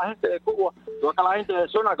criticando nada más a la gente de Cuba, no a la gente de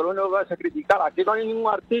zona, que lo único que hace es criticar. Aquí no hay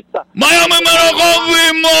ningún artista. ¡Miami me lo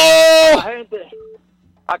confirmó!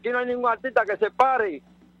 Aquí no hay ningún artista que se pare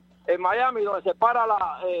en Miami, donde se para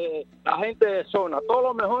la gente de zona. Todos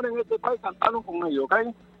los mejores en este país cantaron con ellos, ¿ok?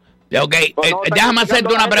 Ok, déjame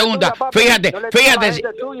hacerte una pregunta. Fíjate.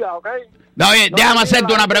 No, oye, déjame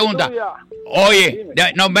hacerte una pregunta. Oye,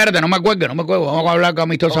 no, verde, no me cuelgue. Vamos a hablar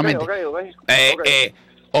amistosamente.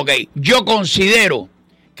 Ok, yo considero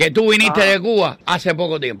que tú viniste de Cuba hace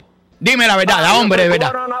poco tiempo. Dime la verdad, hombre, de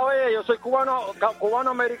verdad. Yo soy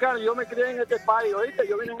cubano-americano, yo me crié en este país, ¿oíste?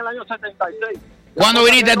 Yo vine en el año 76. ¿Cuándo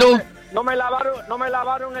viniste tú? No me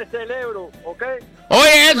lavaron el cerebro, ¿ok?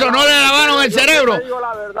 Oye, eso, no le lavaron el cerebro. Te digo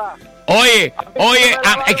la verdad. Oye,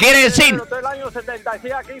 quiere decir... Yo el año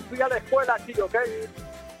 76 aquí, fui a la escuela aquí, ¿ok?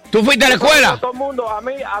 ¿Tú fuiste a la escuela? Todo el mundo, a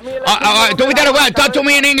mí... ¿Tú fuiste a la escuela? Talk to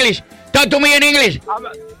me in English. Talk to me in English.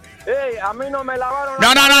 A mí no me lavaron... No.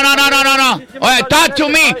 Oye, talk to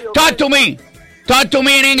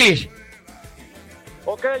me in English.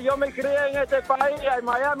 Ok, yo me crié en este país, en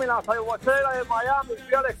Miami, en la Sawesiando de Miami,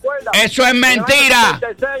 fui a la escuela. Eso es mentira.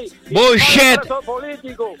 Bullshit.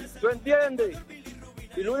 Político, ¿tú entiendes?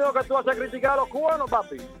 Y lo único que tú haces es criticar a los cubanos,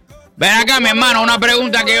 papi. Ven acá, mi hermano, una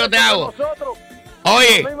pregunta que yo te hago.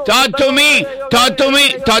 Oye, talk to me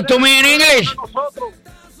in English.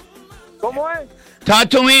 ¿Cómo es? Talk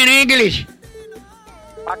to me in English.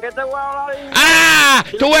 ¿A qué te voy a hablar en inglés? Ah,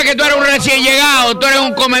 tú ves que tú eres un recién llegado, tú eres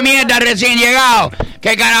un come mierda recién llegado.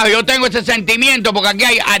 ¿Qué carajo? Yo tengo ese sentimiento porque aquí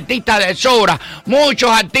hay artistas de sobra, muchos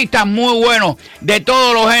artistas muy buenos de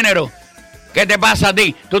todos los géneros. ¿Qué te pasa a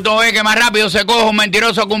ti? Tú te ves que más rápido se coge un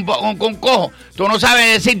mentiroso con un cojo. Tú no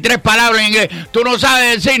sabes decir 3 palabras en inglés. Tú no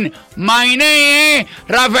sabes decir my name es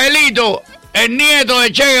Rafaelito, el nieto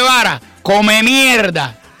de Che Guevara. Come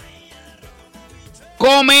mierda.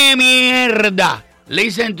 Come mierda.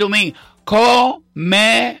 Listen to me. Come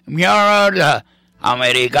mierda.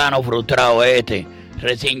 Americano frustrado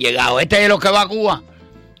recién llegado. Este es de los que va a Cuba.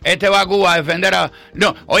 Este va a Cuba a defender a...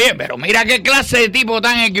 No, oye, pero mira qué clase de tipo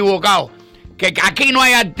tan equivocado. Que aquí no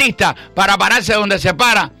hay artista para pararse donde se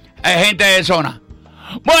para gente de zona.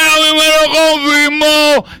 Bueno, a mí me lo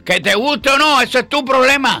confirmó. Que te guste o no, eso es tu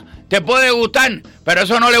problema. Te puede gustar, pero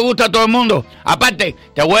eso no le gusta a todo el mundo. Aparte,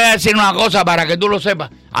 te voy a decir una cosa para que tú lo sepas.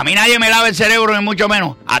 A mí nadie me lava el cerebro, ni mucho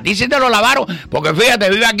menos. A ti sí te lo lavaron, porque fíjate,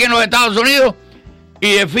 vive aquí en los Estados Unidos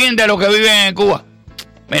y defiende lo que viven en Cuba.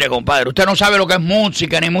 Mire, compadre, usted no sabe lo que es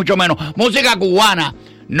música, ni mucho menos. Música cubana,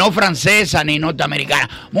 no francesa ni norteamericana.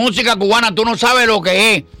 Música cubana, tú no sabes lo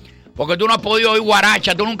que es. Porque tú no has podido oír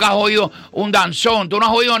guaracha, tú nunca has oído un danzón, tú no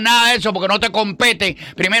has oído nada de eso porque no te compete.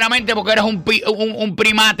 Primeramente porque eres un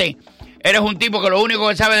primate. Eres un tipo que lo único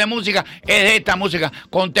que sabe de música es de esta música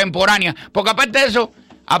contemporánea. Porque aparte de eso,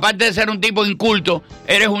 aparte de ser un tipo inculto,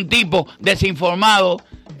 eres un tipo desinformado.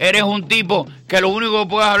 Eres un tipo que lo único que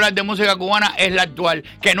puedes hablar de música cubana es la actual,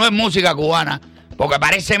 que no es música cubana. Porque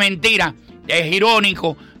parece mentira, es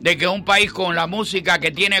irónico de que un país con la música que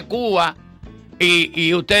tiene Cuba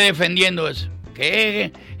y usted defendiendo eso.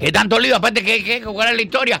 ¿Qué tanto lío? Aparte, ¿cuál es la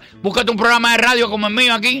historia? Búscate un programa de radio como el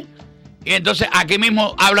mío aquí y entonces aquí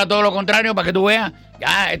mismo habla todo lo contrario para que tú veas.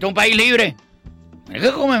 Ya, esto es un país libre.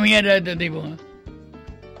 ¿Qué come mierda este tipo?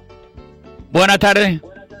 Buenas tardes.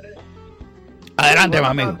 Adelante,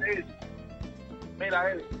 mami. Mira,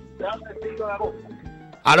 déjame decirlo ahora mismo.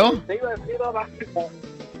 ¿Aló? Te iba a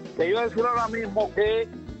decir ahora mismo que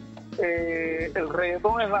el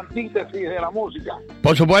reggaetón es la antítesis de la música.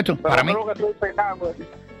 Por supuesto, pero para mí. Creo que estoy pecando.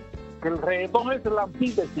 Que el reggaetón es la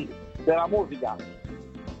antítesis de la música.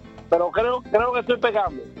 Pero creo que estoy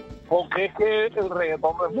pecando. Porque es que el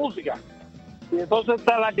reggaetón no es música. Y entonces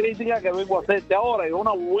está la crítica que vengo a hacerte ahora. Y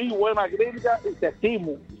una muy buena crítica y te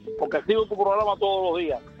estimo. Porque sigo tu programa todos los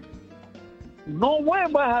días. No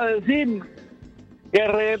vuelvas a decir que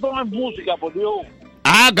el reggaetón es música, por Dios.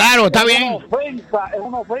 Ah, claro, está bien. Es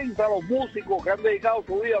una ofensa a los músicos que han dedicado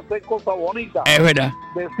su vida a hacer cosas bonitas. Es verdad.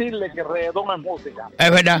 Decirle que el reggaetón es música.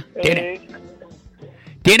 Es verdad.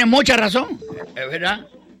 Tienes mucha razón. Es verdad.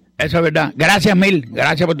 Eso es verdad. Gracias mil.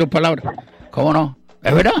 Gracias por tus palabras. ¿Cómo no?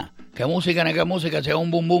 Es verdad. Que música ni que música sea un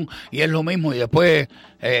bum bum y es lo mismo. Y después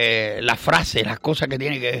las frases, las cosas que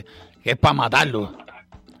tiene que es para matarlo.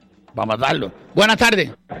 Para matarlo. Buenas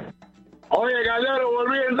tardes. Oye, Calderón,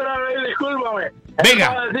 volví a entrar ahí, discúlpame.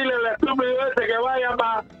 Venga. Para decirle al estúpido ese que vaya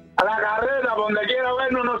a la carreta donde quiera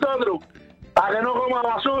vernos nosotros, para que no coma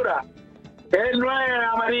basura. Él no es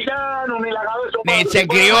americano, ni la cabeza. Ni se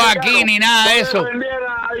crió aquí, ni nada de eso. No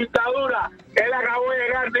la dictadura. Él acabó de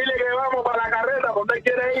llegar, dile que vamos para la carreta donde él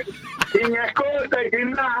quiere ir, sin escolta y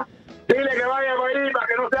sin nada. Dile que vaya por ahí para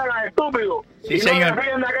que no se hagan estúpidos. Sí, y señor. No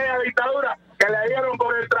defienda aquella dictadura que le dieron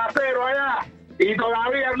por el trasero allá. Y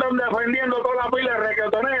todavía andan defendiendo toda la pila de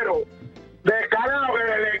reggaetoneros descarados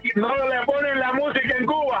que no le ponen la música en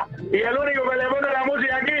Cuba y el único que le pone la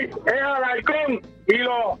música aquí es al halcón y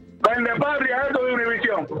los vendepatrias estos de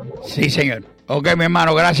Univisión. Sí, señor. Ok, mi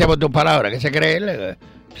hermano, gracias por tus palabras. ¿Qué se cree él?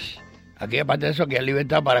 Aquí, aparte de eso, aquí hay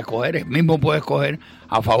libertad para escoger. Él mismo puede escoger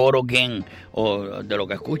a favor o de lo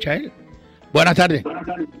que escucha él. Buenas tardes.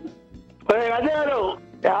 Oye, Gallero,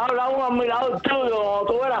 te habla un admirador tuyo cuando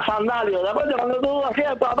tú eras Sandalio. ¿Te acuerdas cuando tú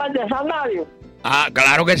hacías tu parte de Sandalio? Ah,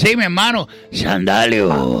 claro que sí, mi hermano. Sandalio.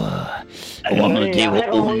 Como hace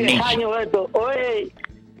como 10 años esto. Oye,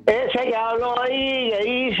 ese que habló ahí, que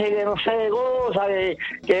dice que no sé de cosas,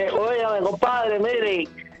 que óigame, compadre,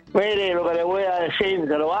 mire lo que le voy a decir.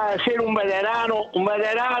 Te lo va a decir un veterano.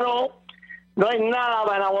 No hay nada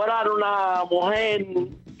para enamorar a una mujer.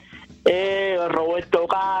 Roberto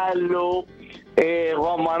Carlos,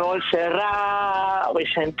 Juan Manuel Serrat,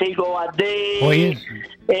 Vicentico Valdés. Oye.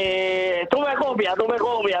 Tú me copias.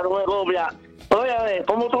 Oye,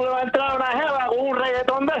 ¿cómo tú le vas a entrar a una jeva con un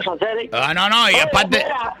reggaetón de eso, Ceri? Ah, no, y oye, aparte...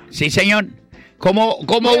 mira, sí, señor. ¿Cómo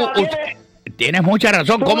tienes mucha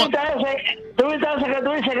razón. ¿Tú viste ese que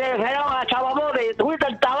tú dices que se llama Chavamote? ¿Tú viste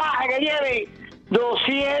el tabaje que tiene?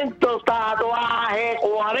 200 tatuajes,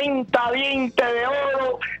 40 dientes de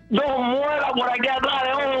oro, 2 muelas por aquí atrás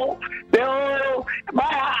de oro,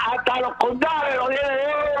 vaya, hasta los cordales los tiene de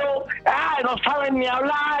oro, no saben ni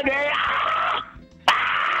hablar,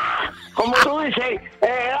 como tú dices,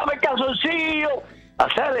 dame el calzoncillo,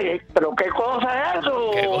 pero ¿qué cosa es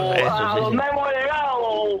eso? ¿Qué cosa es eso? ¿A dónde hemos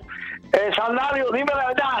llegado? Sandario, dime la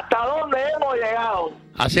verdad, ¿hasta dónde hemos llegado?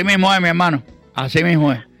 Así mismo es, mi hermano, así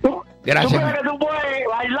mismo es. Gracias. ¿Tú crees que tú puedes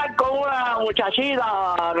bailar con una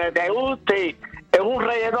muchachita que te guste en un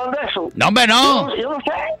reggaetón de eso? No, hombre, no. Yo no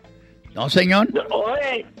sé. No, señor.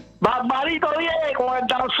 Oye, Barbarito 10 con el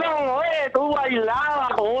danzón, oye, tú bailabas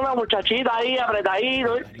con una muchachita ahí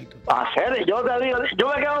apretadito. Yo te digo, yo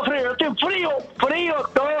me quedo frío, yo estoy frío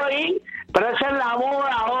estoy, pero esa es la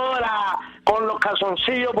moda ahora, con los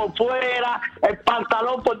calzoncillos por fuera, el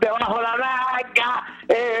pantalón por debajo de la narga,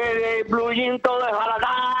 el blue jean todo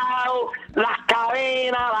desbaratado, las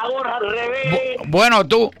cadenas, la gorra al revés. Bueno,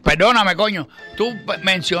 perdóname, coño, tú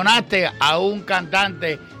mencionaste a un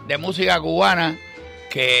cantante de música cubana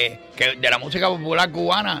que de la música popular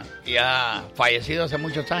cubana y ha fallecido hace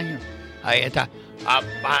muchos años. Ahí está.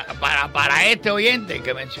 Para este oyente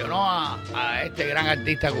que mencionó a este gran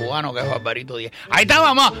artista cubano que es Barbarito 10. Ahí está,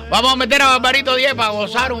 vamos a meter a Barbarito 10 para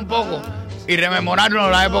gozar un poco y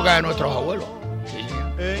rememorarnos la época de nuestros abuelos. Sí,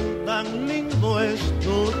 en tan lindo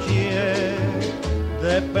estuche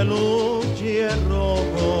de peluche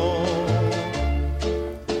rojo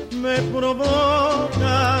me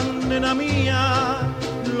provocan, nena mía,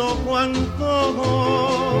 loco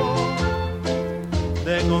antojo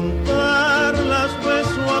de contarlas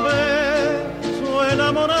beso a beso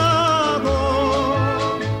enamorado.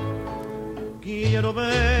 Quiero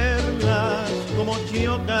verlas como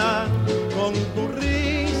chocan con tu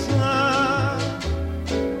risa.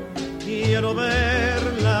 Quiero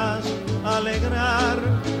verlas alegrar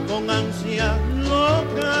con ansia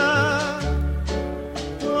loca.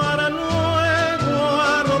 Para luego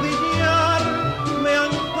arrodillarme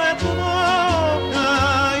ante tu boca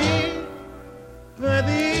y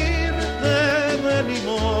pedirte de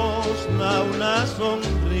limosna una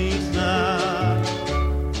sonrisa.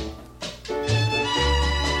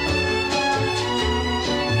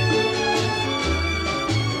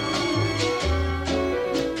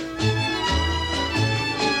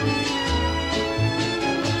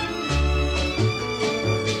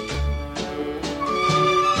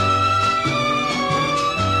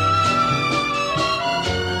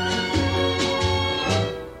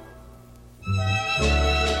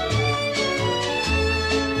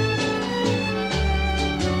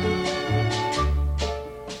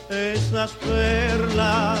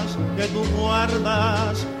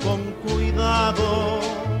 guardas con cuidado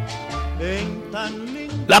en tan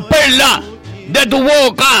La perla de tu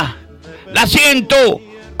boca la siento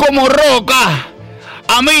como roca.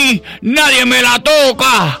 A mí nadie me la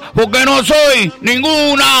toca porque no soy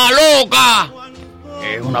ninguna loca.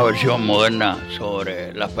 Es una versión moderna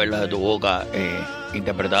sobre Las perlas de tu boca,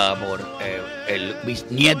 interpretada por el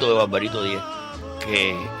bisnieto de Barbarito Díez,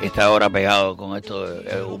 que está ahora pegado con esto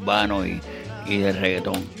de urbano y de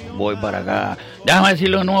reggaetón. Voy para acá. Déjame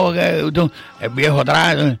decirlo de nuevo, que el viejo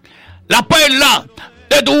atrás. Las perlas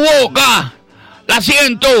de tu boca la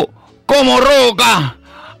siento como roca.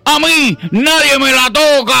 A mí nadie me la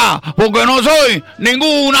toca porque no soy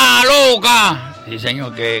ninguna loca. Sí,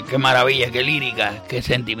 señor, qué maravilla, qué lírica, qué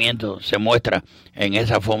sentimiento se muestra en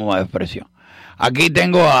esa forma de expresión. Aquí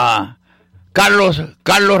tengo a Carlos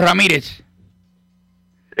Ramírez.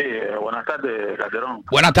 Sí, buenas tardes, Calderón.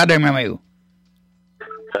 Buenas tardes, mi amigo.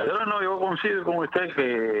 Calderón, no, yo coincido con usted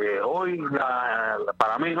que hoy,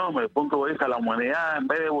 para mí, no, desde el punto de vista de la humanidad, en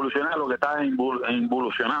vez de evolucionar, lo que está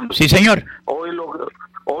involucionando. Sí, señor. Hoy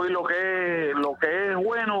lo que es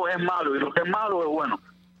bueno es malo y lo que es malo es bueno.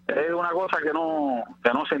 Es una cosa que no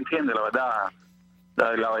se entiende, la verdad.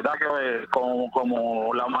 La verdad que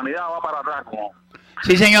como la humanidad va para atrás, como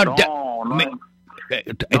sí, señor. No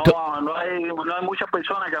hay muchas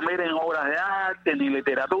personas que miren obras de arte ni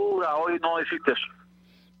literatura. Hoy no existe eso.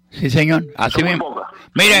 Sí, señor. Así mismo.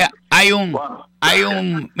 Mire,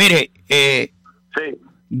 sí.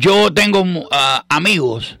 Yo tengo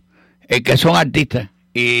amigos que son artistas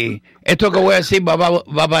y esto que voy a decir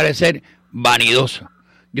va a parecer vanidoso.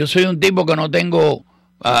 Yo soy un tipo que no tengo...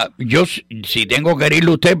 yo si tengo que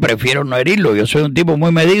herirlo a usted, prefiero no herirlo. Yo soy un tipo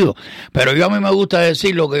muy medido. Pero a mí me gusta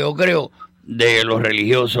decir lo que yo creo de los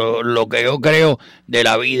religiosos, lo que yo creo de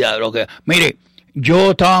la vida. Mire,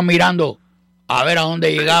 yo estaba mirando a ver a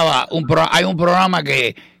dónde llegaba. Hay un programa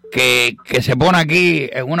que se pone aquí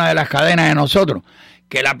en una de las cadenas de nosotros,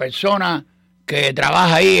 que la persona que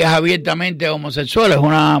trabaja ahí es abiertamente homosexual, es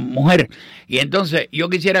una mujer. Y entonces yo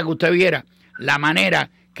quisiera que usted viera la manera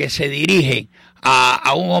que se dirige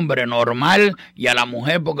a un hombre normal y a la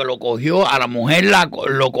mujer, porque lo cogió a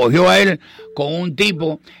él con un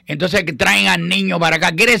tipo. Entonces que traen al niño para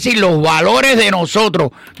acá. Quiere decir, los valores de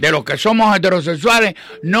nosotros, de los que somos heterosexuales,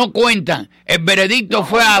 no cuentan. El veredicto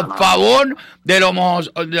fue a favor de los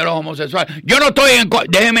homosexuales. Yo no estoy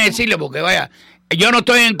déjeme decirle, porque vaya, yo no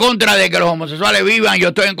estoy en contra de que los homosexuales vivan, yo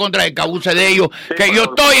estoy en contra del que abuse de ellos, que yo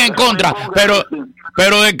estoy en contra,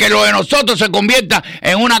 pero de que lo de nosotros se convierta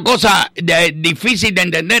en una cosa difícil de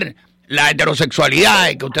entender, la heterosexualidad,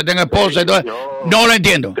 y que usted tenga esposa y todo, no lo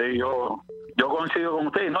entiendo. Sí, yo coincido con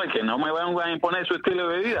usted, ¿no? Y que no me van a imponer su estilo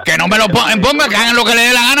de vida. Que no me lo imponga, que hagan lo que le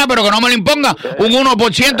dé la gana, pero que no me lo imponga un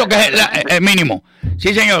 1%, que es el mínimo.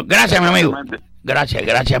 Sí, señor. Gracias, mi amigo. Gracias,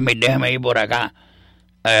 déjeme ir por acá.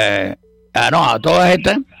 A todas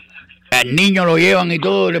estas, al niño lo llevan y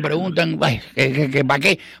todo, le preguntan, ¿para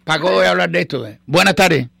qué voy a hablar de esto? Buenas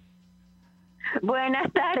tardes. Buenas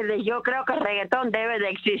tardes. Yo creo que el reggaetón debe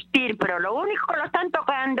de existir, pero lo único que lo están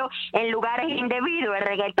tocando en lugares indebidos. El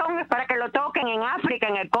reggaetón es para que lo toquen en África,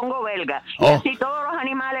 en el Congo belga. Y así todos los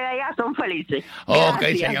animales de allá son felices. Ok,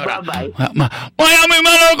 Gracias, señora. bye, bye. Miami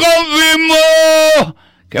me lo confirmó.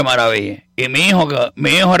 Qué maravilla. Y mi hijo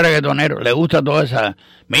es reggaetonero, le gusta toda esa...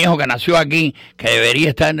 Mi hijo que nació aquí, que debería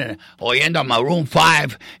estar oyendo a Maroon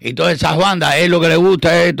 5 y todas esas bandas, él lo que le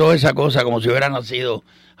gusta es toda esa cosa, como si hubiera nacido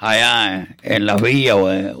allá en Las Villas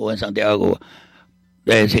o en Santiago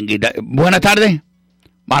de Cuba. Sin quitar. Buenas tardes,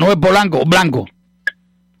 Manuel Blanco.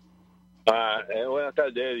 Buenas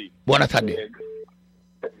tardes, Eddy. Buenas tardes.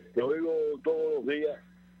 Te oigo todos los días,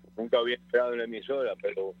 nunca había entrado en la emisora,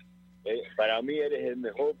 pero para mí eres el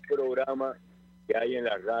mejor programa que hay en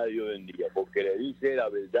la radio hoy en día, porque le dice la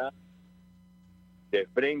verdad de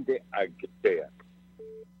frente al que sea.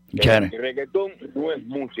 El reggaetón no es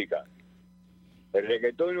música. El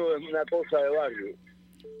reggaetón no es una cosa de barrio.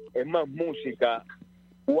 Es más música,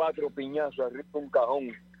 4 piñazos arriba de un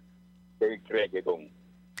cajón, que el reggaetón.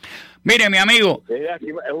 Mire, mi amigo.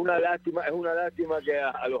 Es una lástima que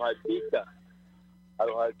a los artistas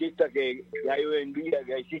que hay hoy en día,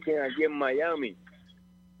 que existen aquí en Miami,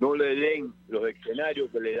 no le den los escenarios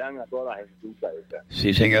que le dan a todas las gentucas esas.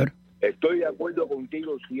 Sí, señor. Estoy de acuerdo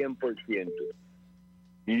contigo 100%.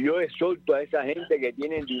 Y yo exhorto a esa gente que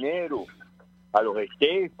tienen dinero, a los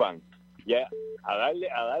Estefan, y a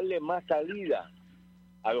darle más salida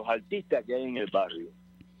a los artistas que hay en el barrio.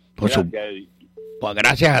 Pues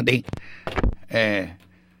gracias a ti. Es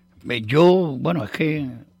que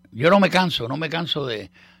yo no me canso de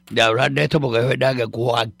hablar de esto, porque es verdad que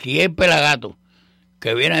cualquier pelagato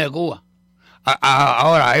que viene de Cuba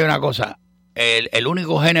Ahora, hay una cosa. El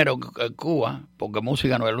único género en Cuba, porque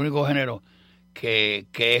música no es el único género que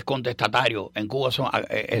es contestatario en Cuba,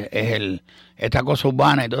 esta cosa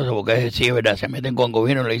urbana y todo eso, porque sí es verdad, se meten con el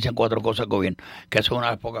gobierno y le dicen 4 cosas al gobierno, que eso es una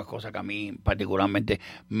de las pocas cosas que a mí particularmente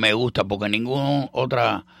me gusta, porque ninguna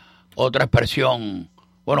otra expresión,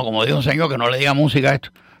 bueno, como dijo un señor, que no le diga música a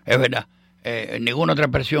esto, es verdad, ninguna otra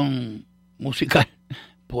expresión musical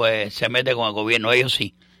pues se mete con el gobierno. Ellos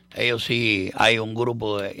sí, hay un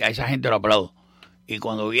grupo a esa gente lo aplaudo. Y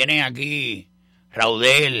cuando vienen aquí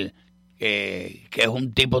Raudel, que es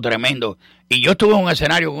un tipo tremendo, y yo estuve en un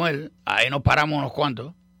escenario con él, ahí nos paramos unos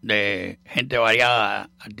cuantos de gente variada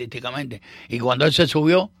artísticamente, y cuando él se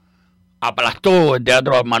subió aplastó el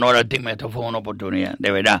teatro Manuel Artime. Esto fue una oportunidad,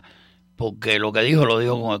 de verdad, porque lo que dijo lo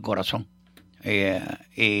dijo con el corazón.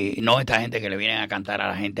 Y no esta gente que le vienen a cantar a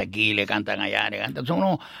la gente aquí, le cantan allá, le cantan,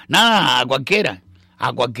 nada, a cualquiera.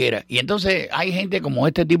 Y entonces hay gente como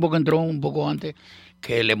este tipo que entró un poco antes,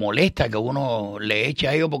 que le molesta que uno le eche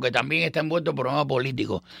a ellos, porque también está envuelto en problemas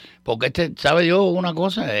políticos, porque sabe Dios una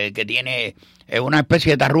cosa, que tiene una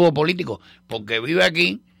especie de tarrugo político, porque vive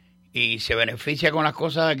aquí y se beneficia con las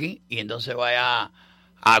cosas de aquí, y entonces vaya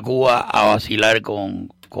a Cuba a vacilar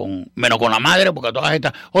menos con la madre, porque todas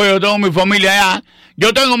estas, oye, yo tengo mi familia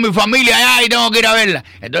allá y tengo que ir a verla.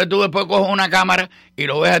 Entonces tú después coges una cámara y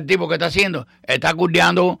lo ves al tipo que está haciendo, está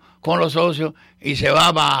curdeando con los socios y se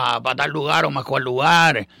va para tal lugar o más cual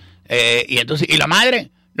lugar, y entonces, ¿y la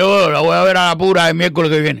madre? No, la voy a ver a la pura el miércoles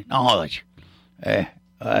que viene. No jodas,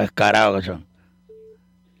 descarado que son.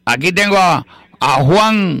 Aquí tengo a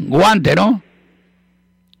Juan Guante, ¿no?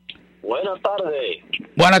 Buenas tardes.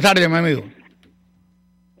 Buenas tardes, mi amigo.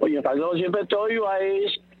 Oye, yo siempre estoy ahí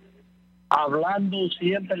hablando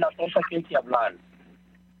siempre las cosas que hay que hablar.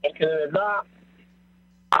 Porque de verdad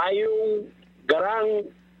hay un gran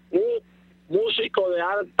músico de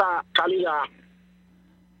alta calidad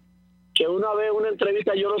que una vez en una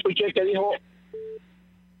entrevista yo lo escuché que dijo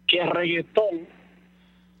que el reggaetón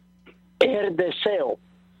es el deseo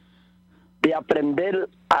de aprender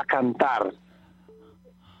a cantar.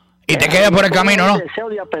 Y te quedas por el camino, ¿no? El deseo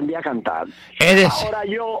de aprender a cantar. Ahora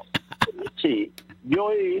yo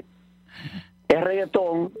oí el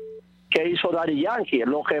reggaetón que hizo Daddy Yankee.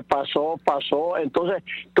 Lo que pasó. Entonces,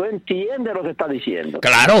 tú entiendes lo que está diciendo.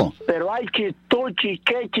 Claro. Pero hay coño,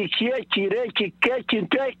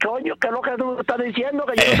 ¿qué es lo que tú estás diciendo?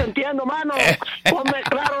 Que yo no te entiendo, mano. Ponme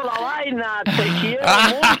claro la vaina. Te quiero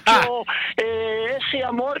mucho. Ese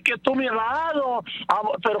amor que tú me has dado.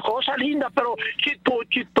 Pero cosa linda, pero que tú,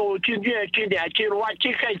 que tú,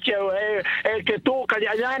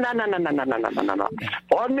 no.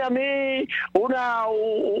 Ponme a mí una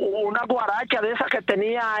guaracha de esas que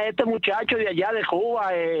tenía este muchacho de allá de Cuba,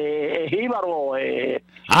 Jíbaro.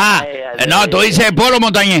 No, tú dices Polo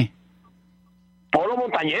Montañés. Polo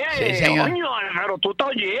Montañés, sí, señor. Coño, pero tú estás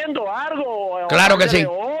oyendo algo. Claro que sí.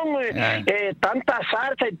 León, tanta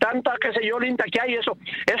salsa y tanta, qué sé yo, linda que hay. Esos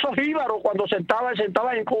jíbaros cuando sentaba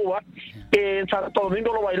en Cuba, en Santo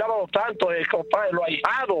Domingo lo bailaban tanto, compadre, los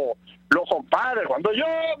ahijados, los compadres. Cuando yo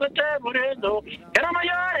me esté muriendo, era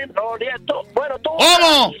mayor, no, nieto. Bueno, tú.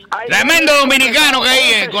 ¿Cómo? Tremendo dominicano que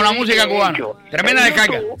hay con la música cubana. Tremenda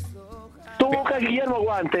descarga. Tú buscas Guillermo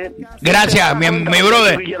Guante. Gracias, mi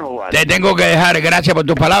brother. Te tengo que dejar. Gracias por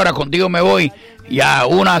tus palabras. Contigo me voy. Ya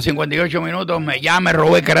 1:58 minutos. Ya me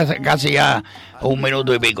robé casi ya 1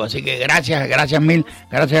 minuto y pico. Así que gracias mil.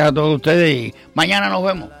 Gracias a todos ustedes. Y mañana nos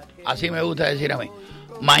vemos. Así me gusta decir a mí.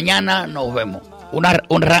 Mañana nos vemos.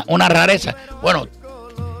 Una rareza. Bueno,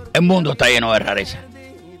 el mundo está lleno de rareza.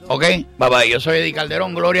 ¿Ok? Bye bye. Yo soy Eddy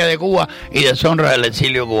Calderón, gloria de Cuba y deshonra del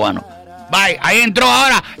exilio cubano. Bye. Ahí entró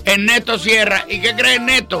ahora Ernesto Sierra. ¿Y qué cree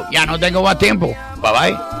Ernesto? Ya no tengo más tiempo. Bye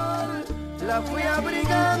bye. La fui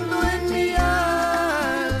abrigando en mi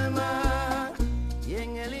alma y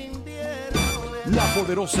en el invierno. La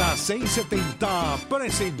poderosa 670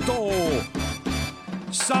 presentó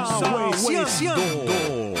Sawesiando.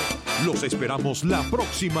 Los esperamos la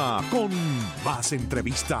próxima con más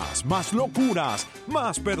entrevistas, más locuras,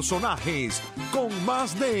 más personajes, con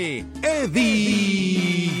más de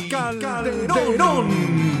Eddy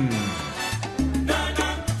Calderón.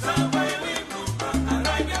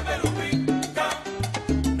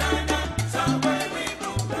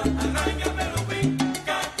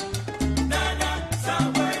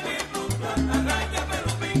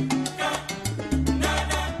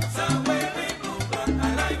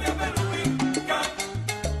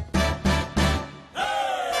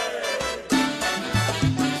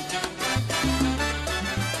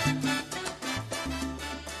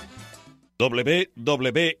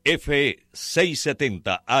 WWF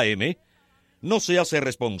 670 AM no se hace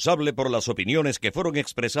responsable por las opiniones que fueron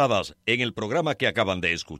expresadas en el programa que acaban de escuchar.